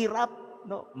 Ang hirap.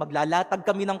 No? Maglalatag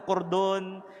kami ng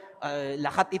kordon,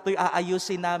 lahat ito'y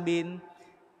aayusin namin.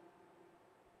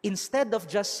 Instead of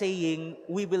just saying,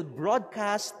 we will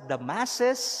broadcast the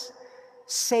masses,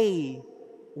 say,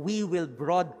 we will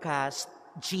broadcast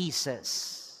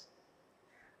Jesus.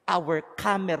 Our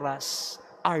cameras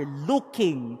are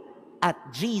looking at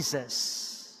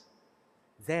Jesus.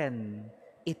 Then,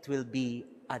 it will be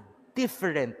a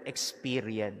different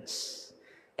experience.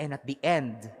 And at the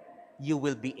end, you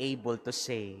will be able to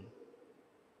say,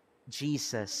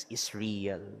 Jesus is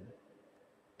real.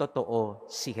 Totoo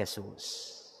si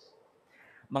Jesus.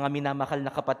 Mga minamahal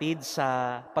na kapatid,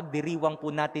 sa pagdiriwang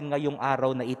po natin ngayong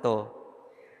araw na ito,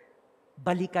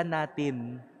 balikan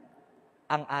natin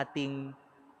ang ating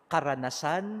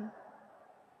karanasan,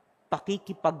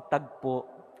 pakikipagtagpo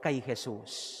kay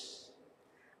Jesus.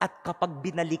 At kapag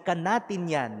binalikan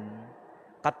natin yan,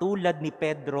 katulad ni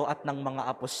Pedro at ng mga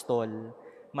apostol,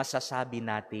 masasabi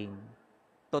nating,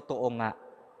 totoo nga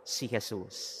si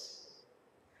Jesus.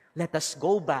 Let us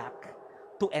go back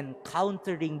to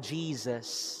encountering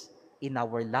Jesus in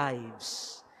our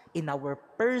lives, in our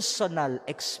personal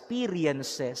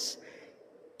experiences,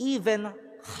 even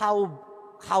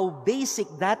how basic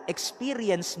that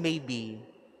experience may be.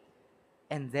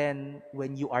 And then,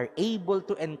 when you are able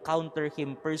to encounter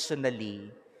Him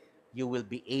personally, you will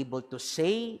be able to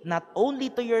say, not only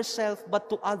to yourself,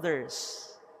 but to others,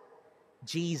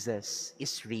 Jesus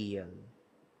is real.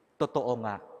 Totoo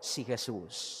nga si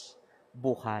Jesus.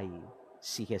 Buhay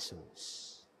si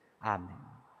Jesus. Amen.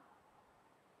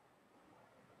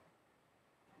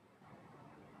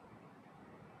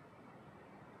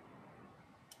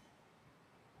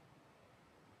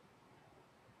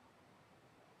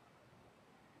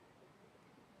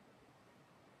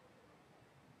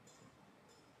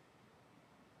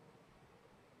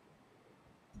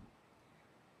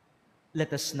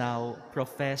 Let us now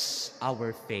profess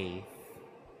our faith.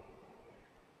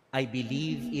 I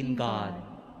believe in God,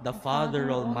 the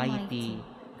Father Almighty,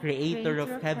 Creator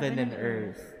of heaven and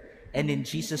earth, and in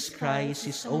Jesus Christ,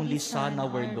 his only Son,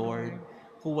 our Lord,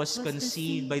 who was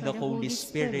conceived by the Holy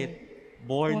Spirit,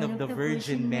 born of the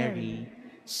Virgin Mary,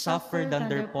 suffered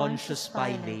under Pontius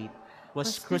Pilate,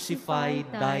 was crucified,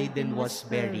 died, and was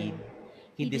buried.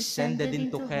 He descended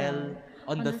into hell.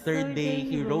 On the third day,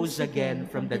 he rose again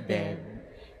from the dead.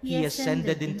 He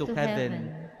ascended into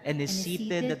heaven and is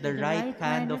seated at the right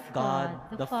hand of God,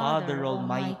 the Father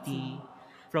Almighty.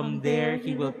 From there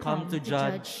he will come to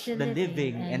judge the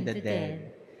living and the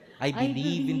dead. I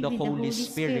believe in the Holy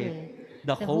Spirit,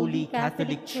 the Holy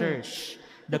Catholic Church,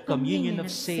 the communion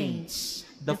of saints,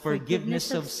 the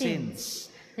forgiveness of sins,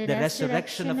 the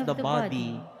resurrection of the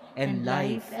body, and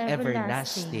life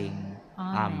everlasting.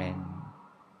 Amen.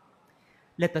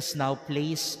 Let us now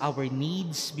place our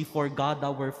needs before God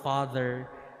our Father,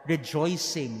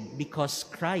 rejoicing because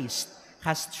Christ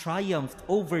has triumphed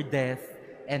over death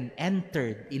and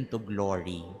entered into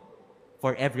glory.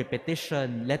 For every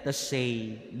petition, let us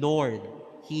say, Lord,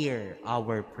 hear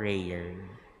our prayer.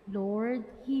 Lord,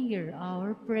 hear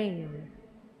our prayer.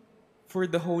 For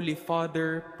the Holy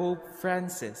Father, Pope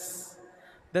Francis,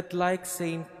 that like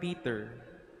Saint Peter,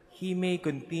 he may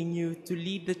continue to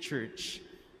lead the Church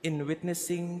in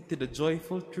witnessing to the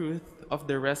joyful truth of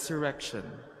the resurrection.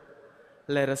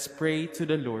 Let us pray to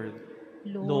the Lord.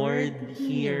 Lord,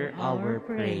 hear our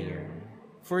prayer.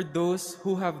 For those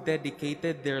who have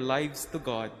dedicated their lives to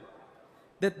God,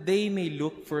 that they may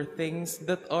look for things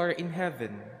that are in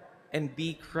heaven and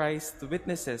be Christ's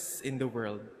witnesses in the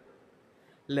world.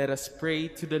 Let us pray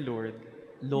to the Lord.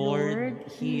 Lord,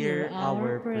 hear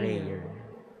our prayer.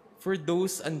 For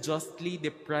those unjustly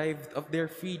deprived of their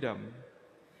freedom,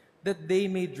 that they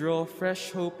may draw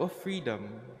fresh hope of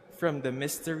freedom from the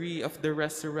mystery of the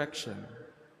resurrection.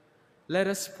 Let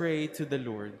us pray to the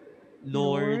Lord.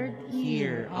 Lord,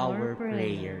 hear our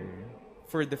prayer.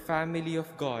 For the family of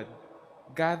God,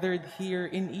 gathered here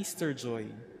in Easter joy,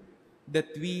 that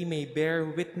we may bear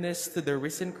witness to the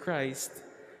risen Christ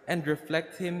and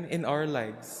reflect him in our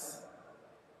lives.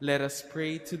 Let us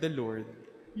pray to the Lord.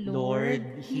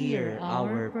 Lord, hear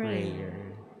our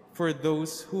prayer. For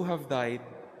those who have died,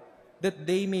 that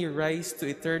they may rise to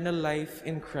eternal life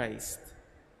in Christ.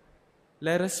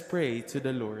 Let us pray to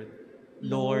the Lord.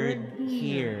 Lord,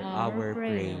 hear our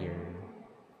prayer.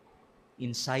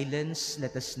 In silence,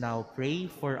 let us now pray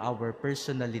for our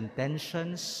personal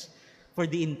intentions, for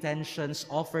the intentions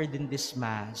offered in this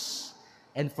Mass,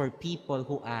 and for people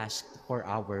who asked for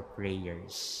our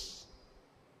prayers.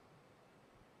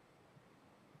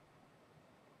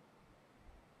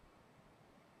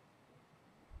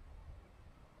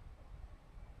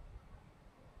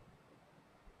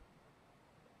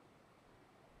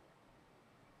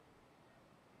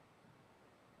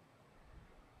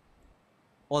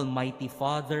 Almighty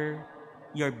Father,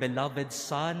 your beloved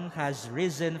Son has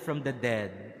risen from the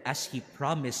dead as he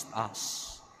promised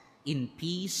us. In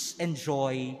peace and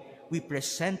joy, we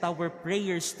present our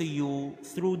prayers to you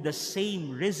through the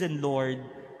same risen Lord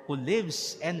who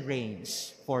lives and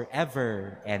reigns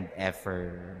forever and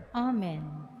ever. Amen.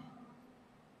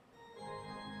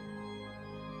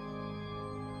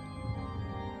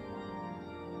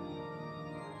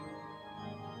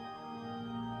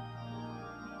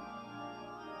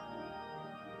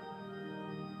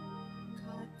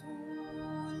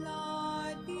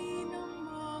 Katulad din ng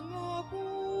mga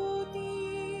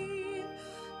butil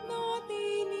na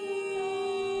tinitipon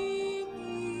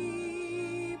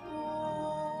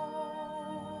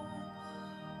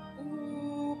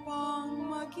upang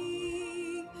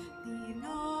maging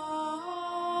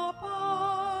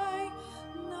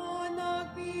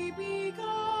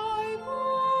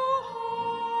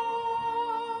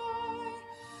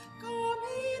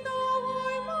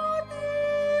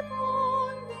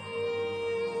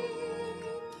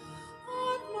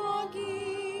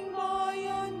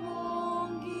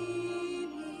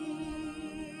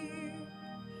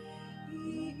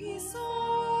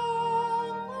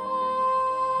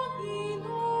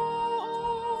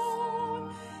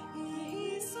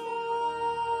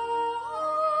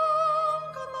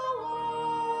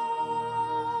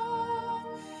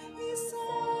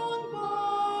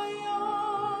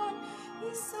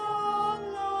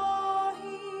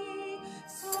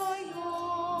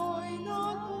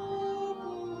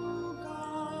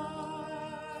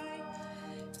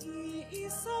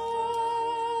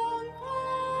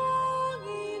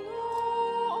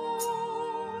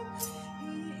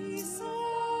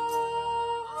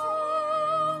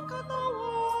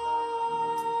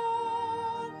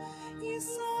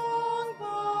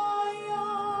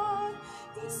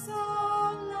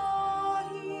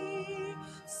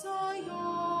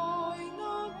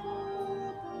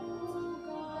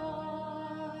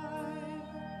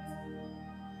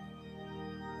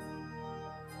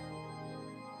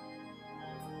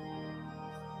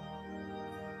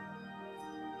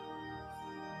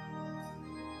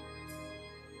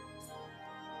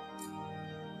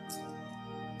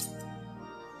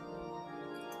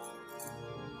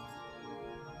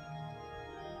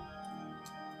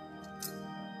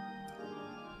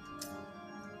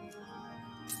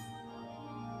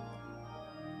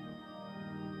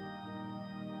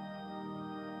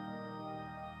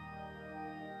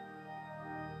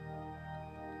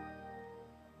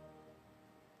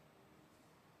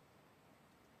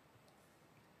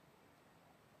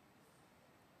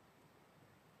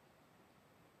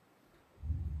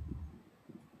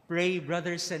Pray,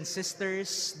 brothers and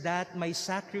sisters, that my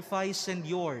sacrifice and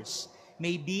yours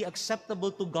may be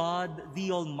acceptable to God, the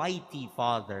Almighty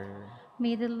Father.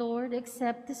 May the Lord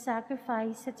accept the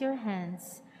sacrifice at your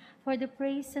hands for the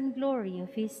praise and glory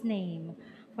of his name,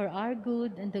 for our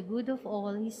good and the good of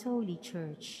all his holy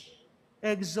church.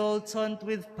 Exultant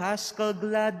with paschal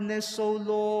gladness, O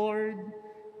Lord,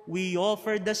 we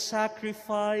offer the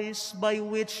sacrifice by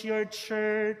which your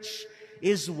church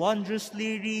is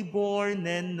wondrously reborn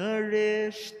and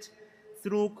nourished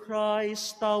through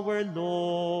Christ our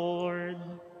Lord.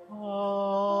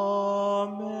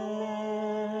 Amen.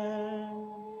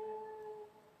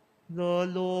 The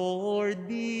Lord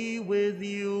be with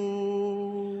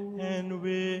you. And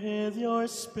with your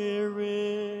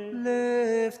spirit,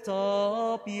 Lift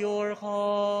up your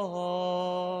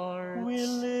hearts. we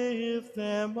lift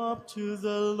them up to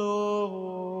the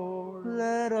Lord.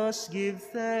 Let us give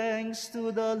thanks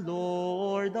to the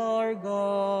Lord our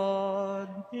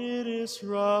God. It is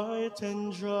right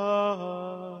and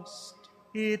just.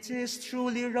 It is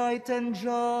truly right and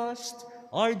just,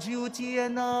 our duty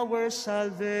and our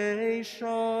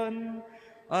salvation,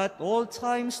 at all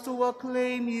times to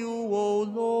acclaim you, O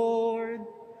Lord,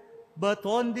 but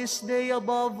on this day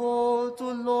above all to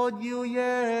laud you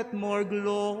yet more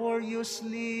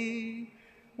gloriously,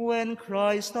 when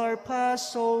Christ our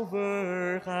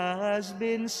Passover has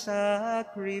been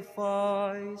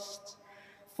sacrificed.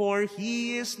 For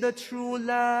he is the true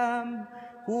Lamb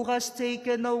who has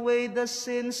taken away the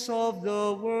sins of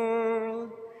the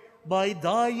world. By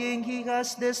dying he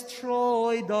has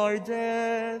destroyed our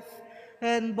death,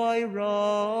 and by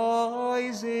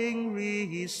rising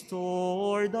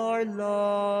restored our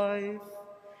life.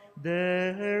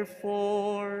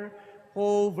 Therefore,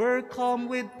 overcome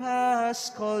with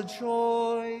paschal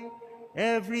joy,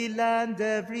 every land,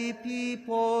 every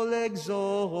people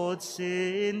exalts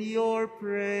in your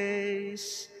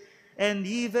praise. And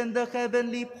even the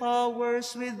heavenly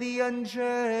powers with the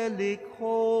angelic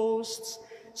hosts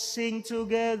sing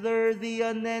together the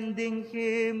unending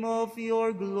hymn of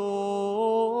your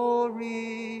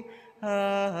glory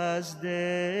as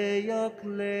they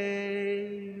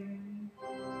acclaim.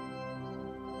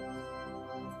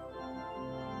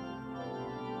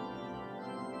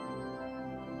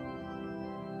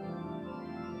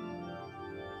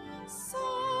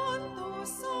 Santo,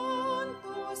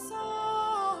 Santo,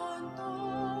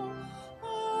 Santo,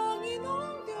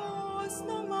 Panginoong Diyos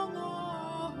ng mga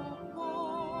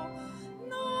hukbo.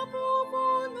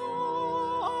 Napupuno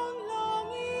ang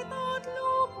langit at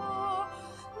lupa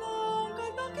ng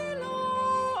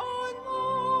kadakilaan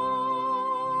mo.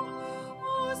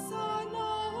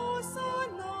 Hosana,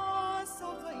 Hosana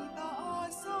sa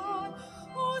kaitaasan.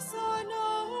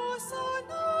 Hosana,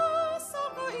 Hosana sa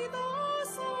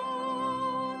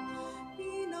kaitaasan.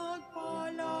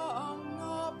 Pinagpala ang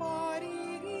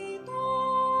naparirito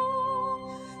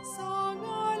sa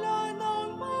ngalan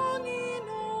ng Panginoon.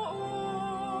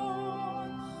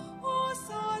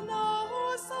 Hosana,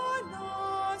 Hosana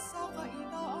sa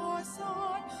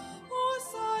kaitaasan.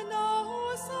 Hosana,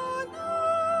 Hosana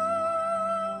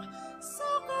sa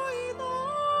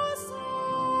kaitaasan.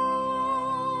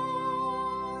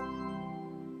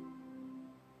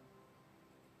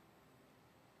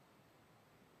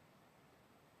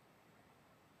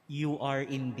 You are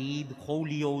indeed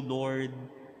holy, O Lord,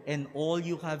 and all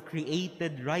you have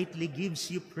created rightly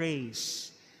gives you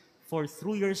praise. For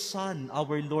through your Son,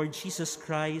 our Lord Jesus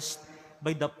Christ,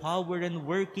 by the power and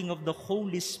working of the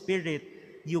Holy Spirit,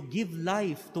 you give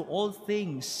life to all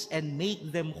things and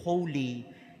make them holy,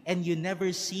 and you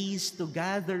never cease to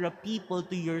gather a people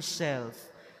to yourself,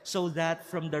 so that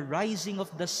from the rising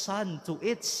of the sun to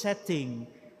its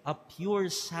setting, a pure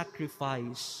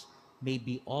sacrifice may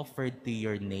be offered to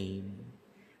your name.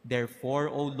 Therefore,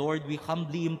 O Lord, we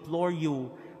humbly implore you,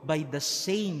 by the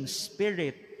same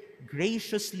Spirit,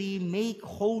 graciously make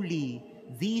holy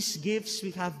these gifts we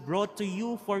have brought to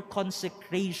you for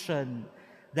consecration,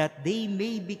 that they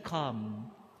may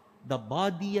become the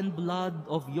body and blood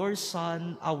of your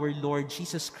Son, our Lord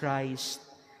Jesus Christ,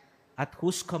 at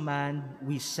whose command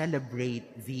we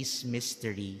celebrate these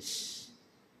mysteries.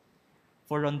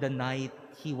 For on the night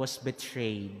he was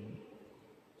betrayed,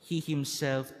 he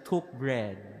himself took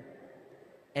bread,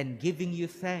 and giving you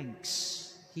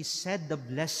thanks, he said the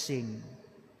blessing,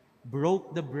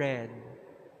 broke the bread,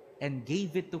 and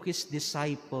gave it to his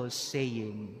disciples,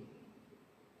 saying,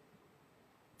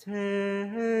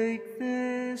 "Take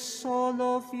this, all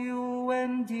of you,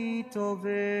 and eat of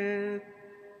it,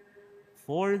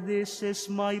 for this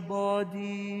is my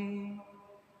body,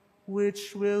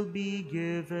 which will be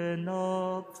given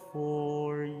up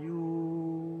for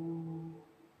you."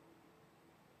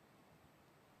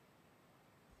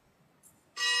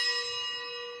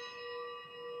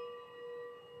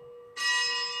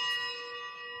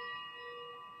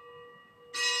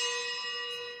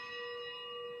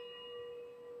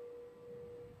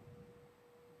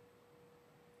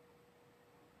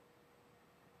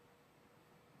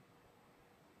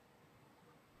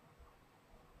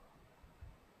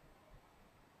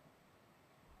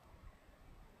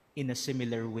 In a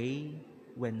similar way,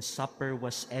 when supper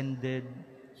was ended,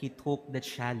 he took the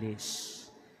chalice,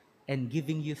 and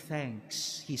giving you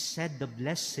thanks, he said the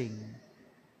blessing,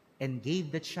 and gave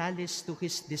the chalice to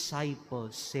his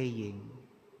disciples, saying,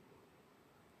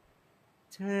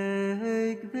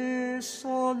 "Take this,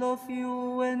 all of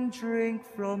you, and drink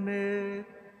from it,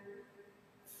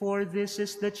 for this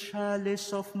is the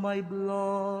chalice of my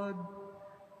blood,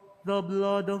 the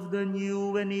blood of the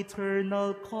new and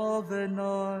eternal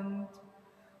covenant,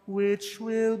 which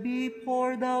will be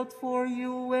poured out for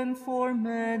you and for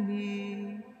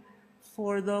many,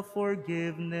 for the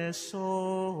forgiveness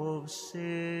of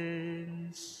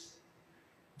sins.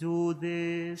 Do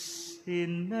this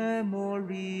in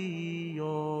memory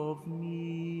of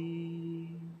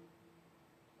me."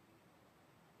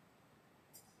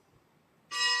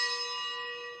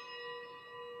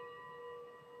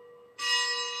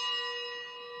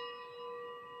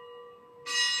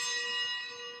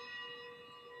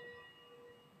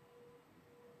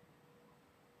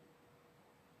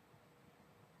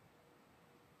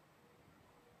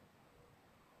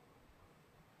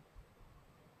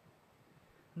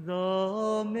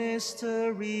 The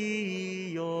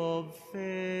mystery of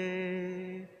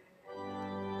faith.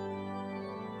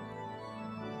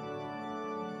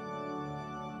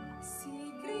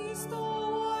 Si Cristo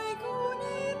ay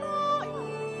kunitain,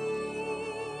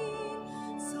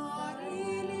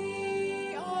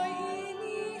 sarili ay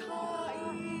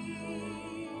inihain,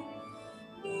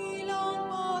 bilang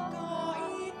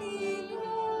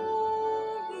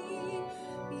pagkaitinumin,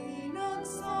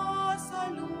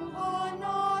 pinagsasaluhan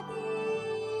natin,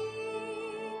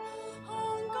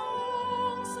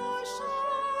 hanggang sa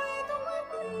siya'y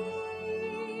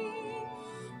dumating,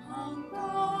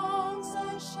 hanggang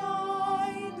sa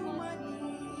siya'y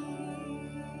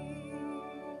dumating.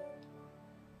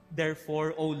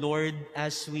 Therefore, O Lord,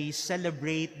 as we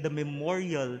celebrate the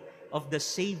memorial of the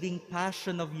saving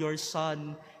passion of your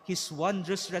Son, his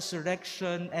wondrous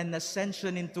resurrection and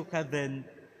ascension into heaven,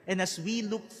 and as we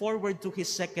look forward to his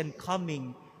second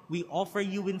coming, we offer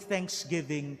you in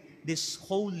thanksgiving this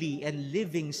holy and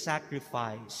living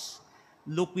sacrifice.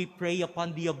 Look, we pray,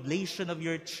 upon the oblation of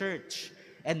your church,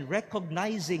 and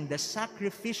recognizing the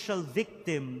sacrificial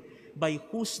victim by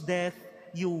whose death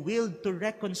you willed to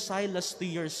reconcile us to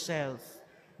yourself.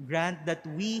 Grant that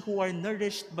we who are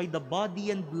nourished by the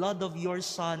body and blood of your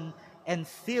Son and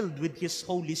filled with his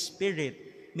Holy Spirit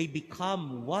may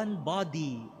become one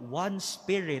body, one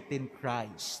spirit in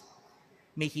Christ.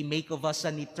 May he make of us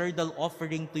an eternal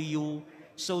offering to you,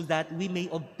 so that we may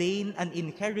obtain an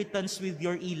inheritance with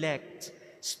your elect,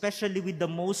 especially with the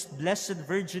most blessed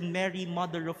Virgin Mary,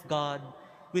 Mother of God,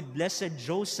 with blessed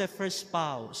Joseph, her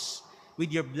spouse, with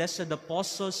your blessed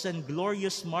apostles and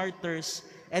glorious martyrs,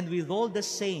 and with all the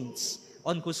saints,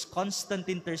 on whose constant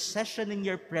intercession in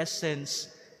your presence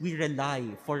we rely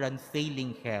for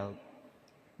unfailing help.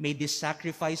 May this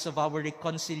sacrifice of our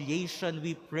reconciliation,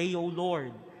 we pray, O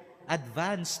Lord,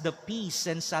 advance the peace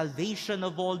and salvation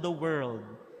of all the world.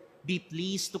 Be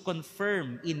pleased to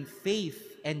confirm in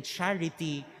faith and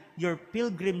charity your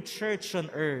pilgrim church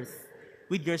on earth,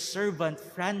 with your servant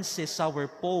Francis, our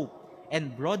Pope,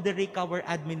 and Broderick, our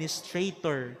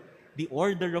administrator, the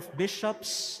order of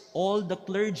bishops, all the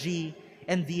clergy,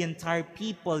 and the entire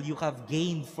people you have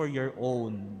gained for your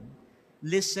own.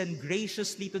 Listen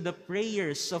graciously to the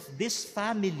prayers of this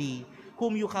family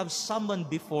whom you have summoned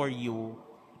before you.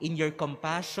 In your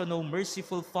compassion, O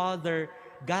merciful Father,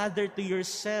 gather to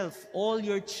yourself all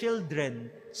your children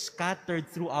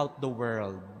scattered throughout the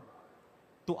world.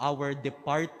 To our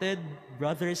departed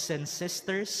brothers and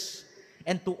sisters,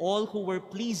 and to all who were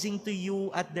pleasing to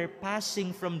you at their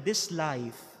passing from this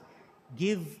life,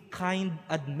 give kind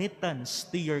admittance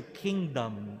to your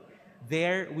kingdom.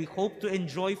 There we hope to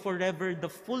enjoy forever the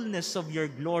fullness of your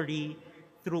glory,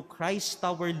 through Christ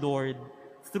our Lord,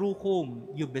 through whom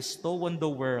you bestow on the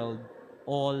world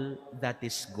all that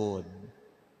is good.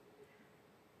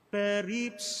 Per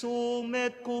ipsum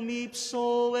et cum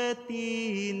ipso et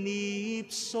in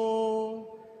ipso,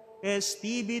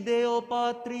 estibi Deo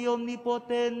Patri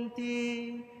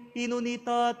omnipotenti, in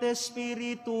unitate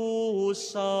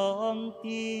Spiritus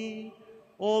Sancti,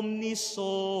 omnis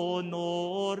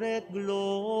honor et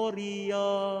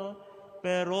gloria,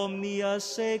 per omnia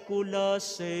saecula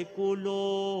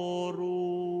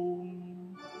saeculorum.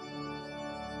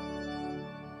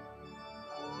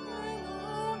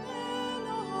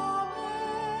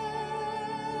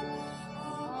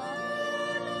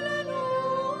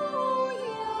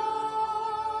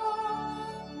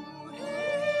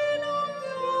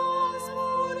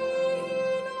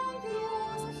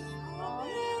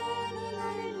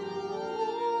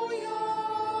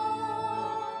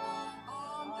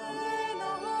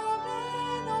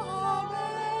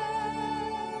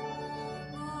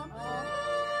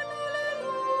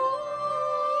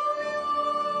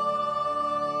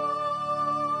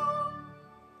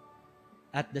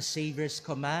 At the Savior's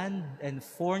command and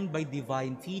formed by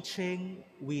divine teaching,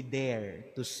 we dare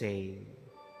to say,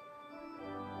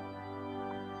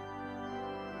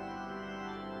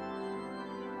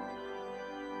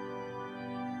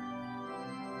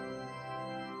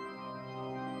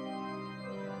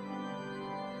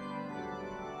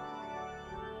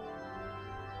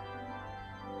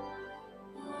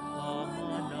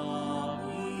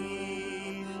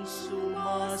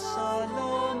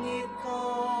 Sumasalangit ka,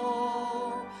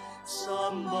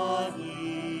 sambahin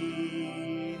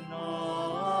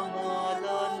ang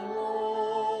ngalan mo,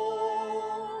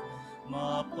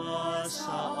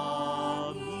 mapasa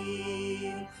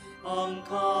amin ang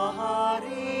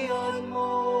kaharian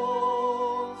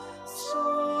mo,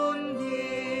 sundin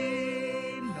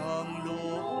ang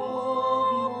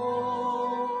loob mo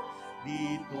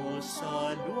dito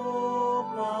sa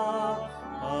lupa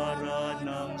para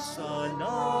nang sa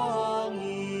langit.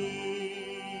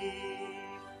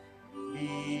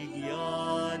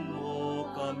 Bigyan mo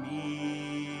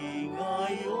kami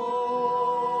ngayon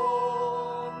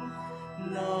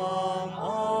ng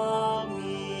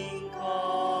aming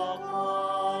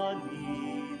kakanin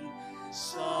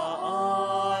sa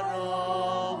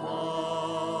araw-araw.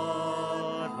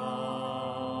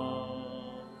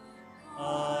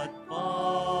 At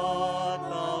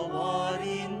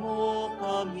patawarin mo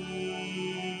kami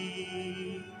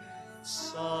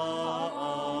sa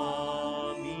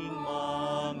aming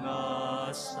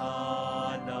mga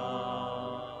sala,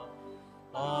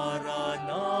 para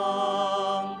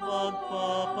ng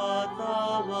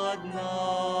pagpapatawad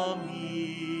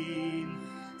namin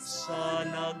sa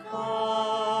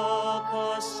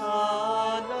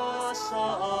nagkakasala sa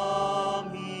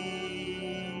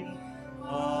amin.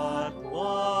 At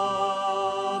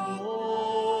wag mo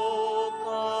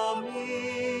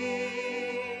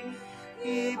kaming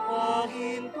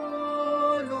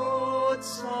ipahintulot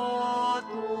sa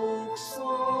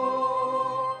tukso,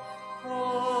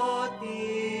 at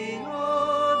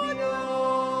inadya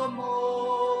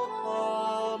mo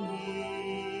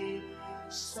kami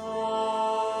sa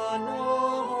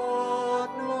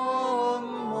lahat ng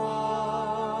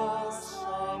masama.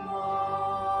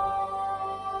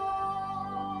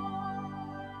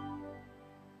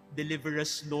 Deliver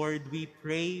us, Lord, we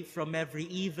pray, from every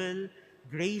evil.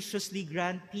 Graciously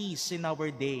grant peace in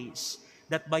our days,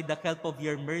 that by the help of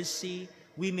your mercy,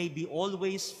 we may be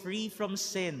always free from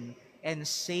sin and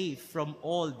safe from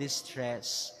all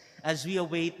distress, as we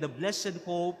await the blessed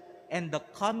hope and the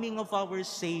coming of our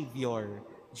Savior,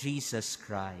 Jesus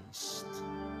Christ.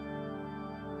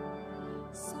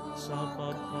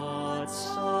 Sapagkat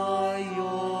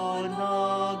sa'yo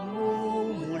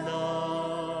nagmumula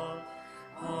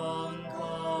ang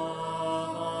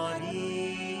kaharian,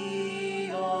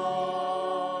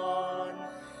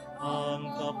 ang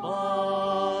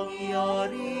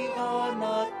kapangyarihan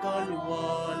at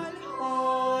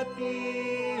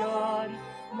kalwalhatian,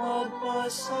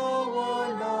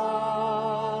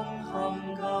 magpasawalang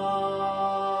hanggan.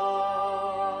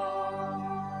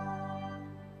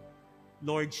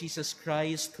 Lord Jesus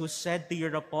Christ, who said to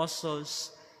your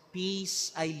apostles, "Peace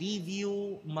I leave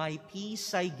you, my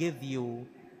peace I give you,"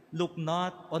 look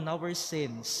not on our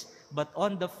sins, but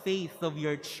on the faith of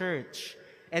your church,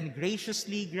 and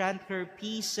graciously grant her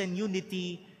peace and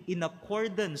unity in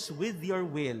accordance with your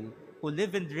will, who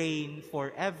live and reign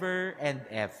forever and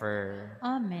ever.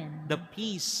 Amen. The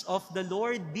peace of the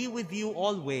Lord be with you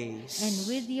always. And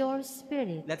with your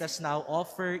spirit. Let us now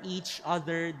offer each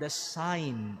other the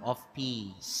sign of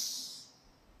peace.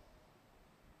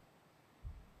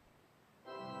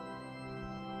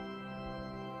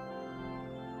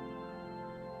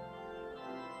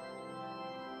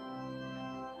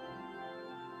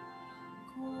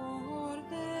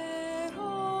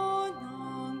 Cordero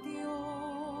ng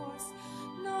Diyos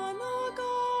na nag-aalis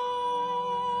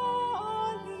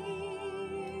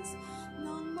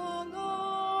ng mga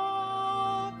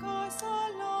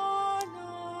kasalanan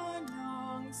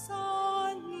ng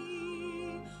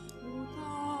sanlibutan,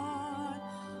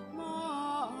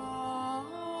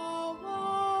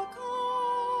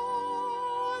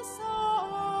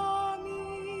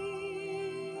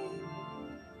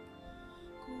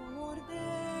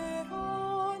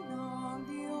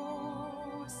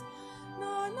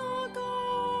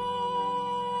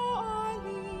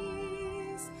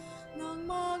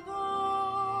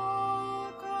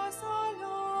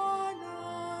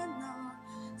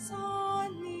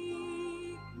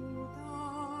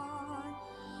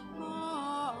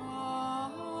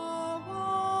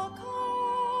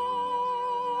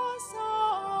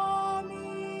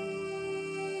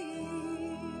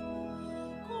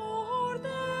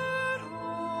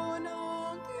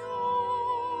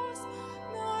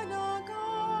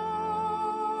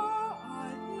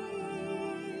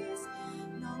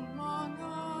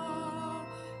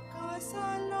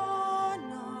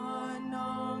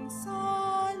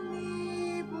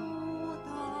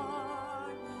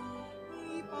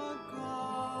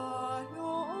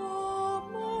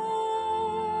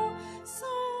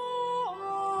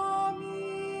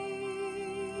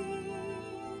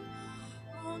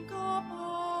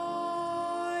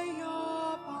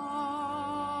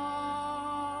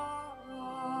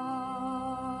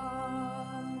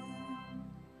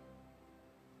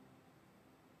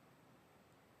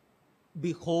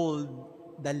 Behold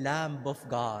the Lamb of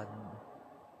God.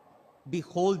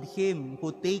 Behold him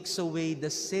who takes away the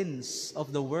sins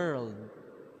of the world.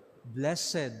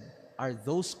 Blessed are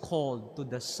those called to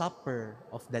the supper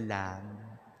of the Lamb.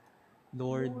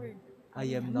 Lord, I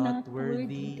am not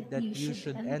worthy that you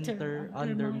should enter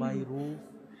under my roof,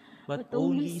 but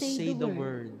only say the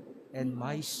word, and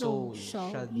my soul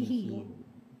shall be healed.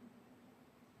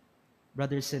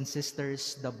 Brothers and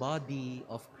sisters, the body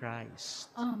of Christ.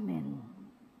 Amen.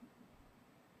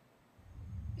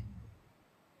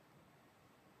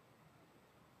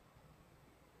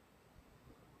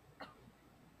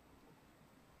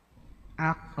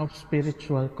 Act of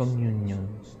spiritual communion.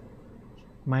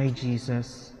 My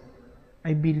Jesus,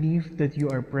 I believe that you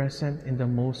are present in the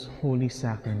most holy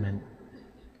sacrament.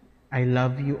 I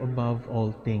love you above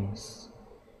all things,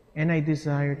 and I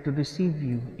desire to receive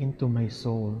you into my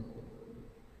soul.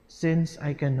 Since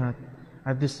I cannot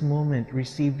at this moment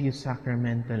receive you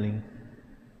sacramentally,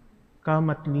 come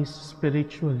at least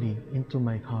spiritually into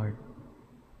my heart.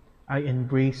 I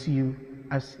embrace you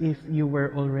as if you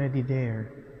were already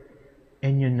there,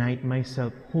 and unite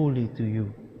myself wholly to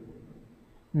you.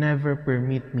 Never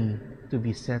permit me to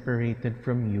be separated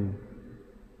from you.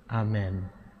 Amen.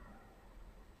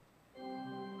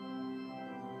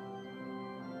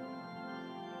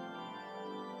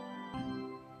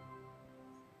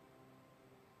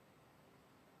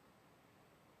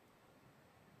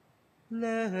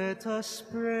 Let us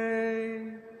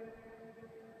pray.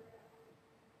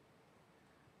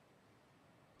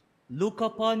 Look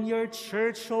upon your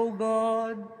church, O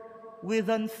God, with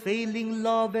unfailing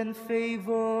love and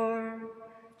favor,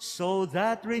 so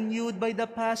that, renewed by the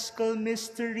Paschal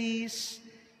mysteries,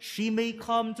 she may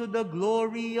come to the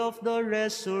glory of the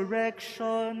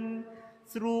resurrection,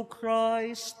 through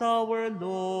Christ our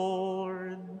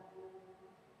Lord.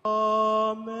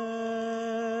 Amen.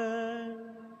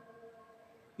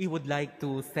 We would like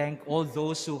to thank all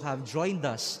those who have joined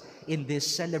us in this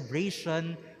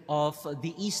celebration of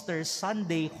the Easter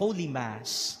Sunday Holy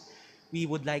Mass. We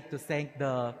would like to thank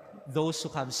those who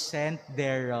have sent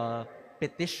their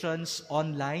petitions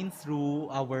online through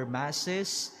our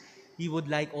masses. We would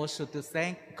like also to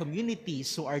thank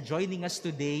communities who are joining us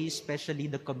today, especially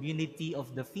the community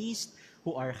of the feast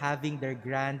who are having their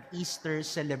grand Easter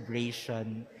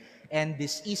celebration. And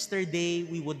this Easter day,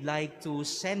 we would like to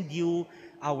send you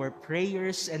our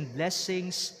prayers and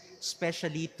blessings,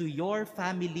 especially to your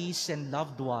families and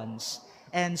loved ones,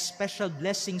 and special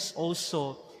blessings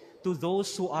also to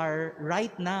those who are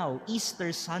right now,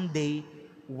 Easter Sunday,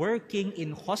 working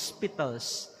in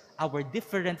hospitals, our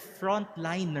different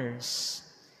frontliners.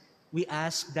 We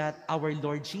ask that our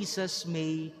Lord Jesus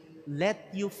may let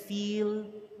you feel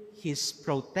His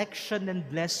protection and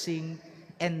blessing,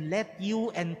 and let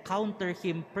you encounter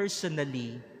Him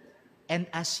personally. And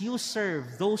as you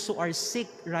serve those who are sick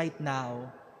right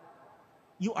now,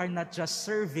 you are not just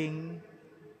serving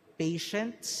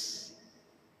patients,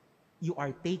 you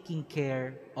are taking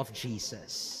care of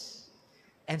Jesus.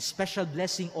 And special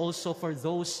blessing also for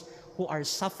those who are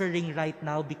suffering right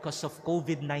now because of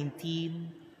COVID-19,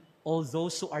 all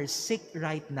those who are sick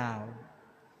right now.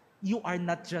 You are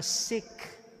not just sick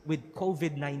with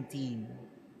COVID-19,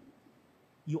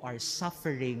 you are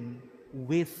suffering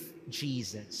with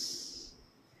Jesus.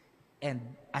 And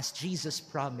as Jesus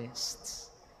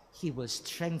promised, He will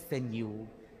strengthen you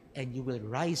and you will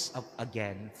rise up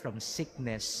again from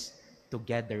sickness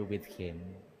together with Him.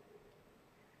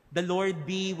 The Lord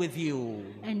be with you.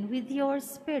 And with your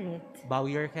spirit. Bow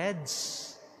your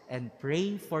heads and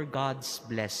pray for God's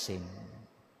blessing.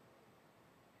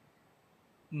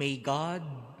 May God,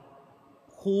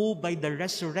 who by the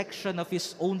resurrection of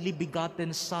His only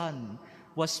begotten Son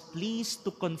was pleased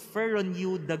to confer on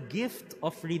you the gift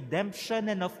of redemption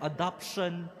and of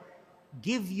adoption,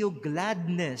 give you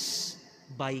gladness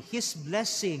by His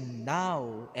blessing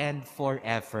now and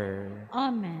forever.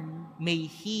 Amen. May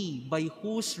He, by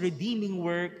whose redeeming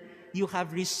work you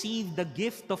have received the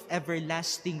gift of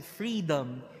everlasting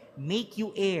freedom, make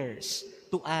you heirs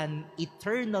to an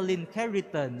eternal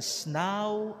inheritance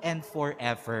now and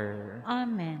forever.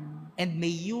 Amen. And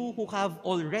may you who have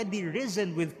already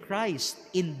risen with Christ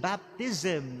in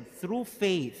baptism through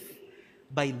faith,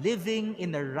 by living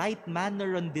in a right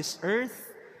manner on this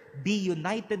earth, be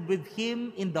united with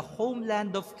Him in the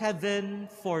homeland of heaven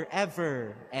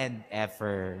forever and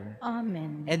ever.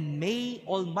 Amen. And may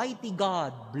Almighty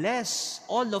God bless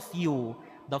all of you,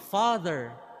 the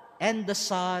Father, and the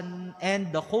Son,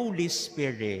 and the Holy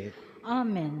Spirit.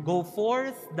 Amen. Go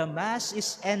forth, the Mass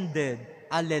is ended.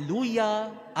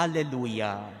 Alleluia,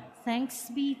 alleluia.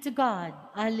 Thanks be to God.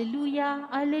 Alleluia,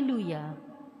 alleluia.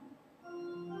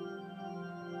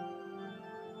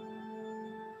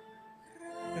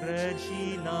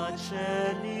 Regina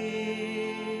Celi,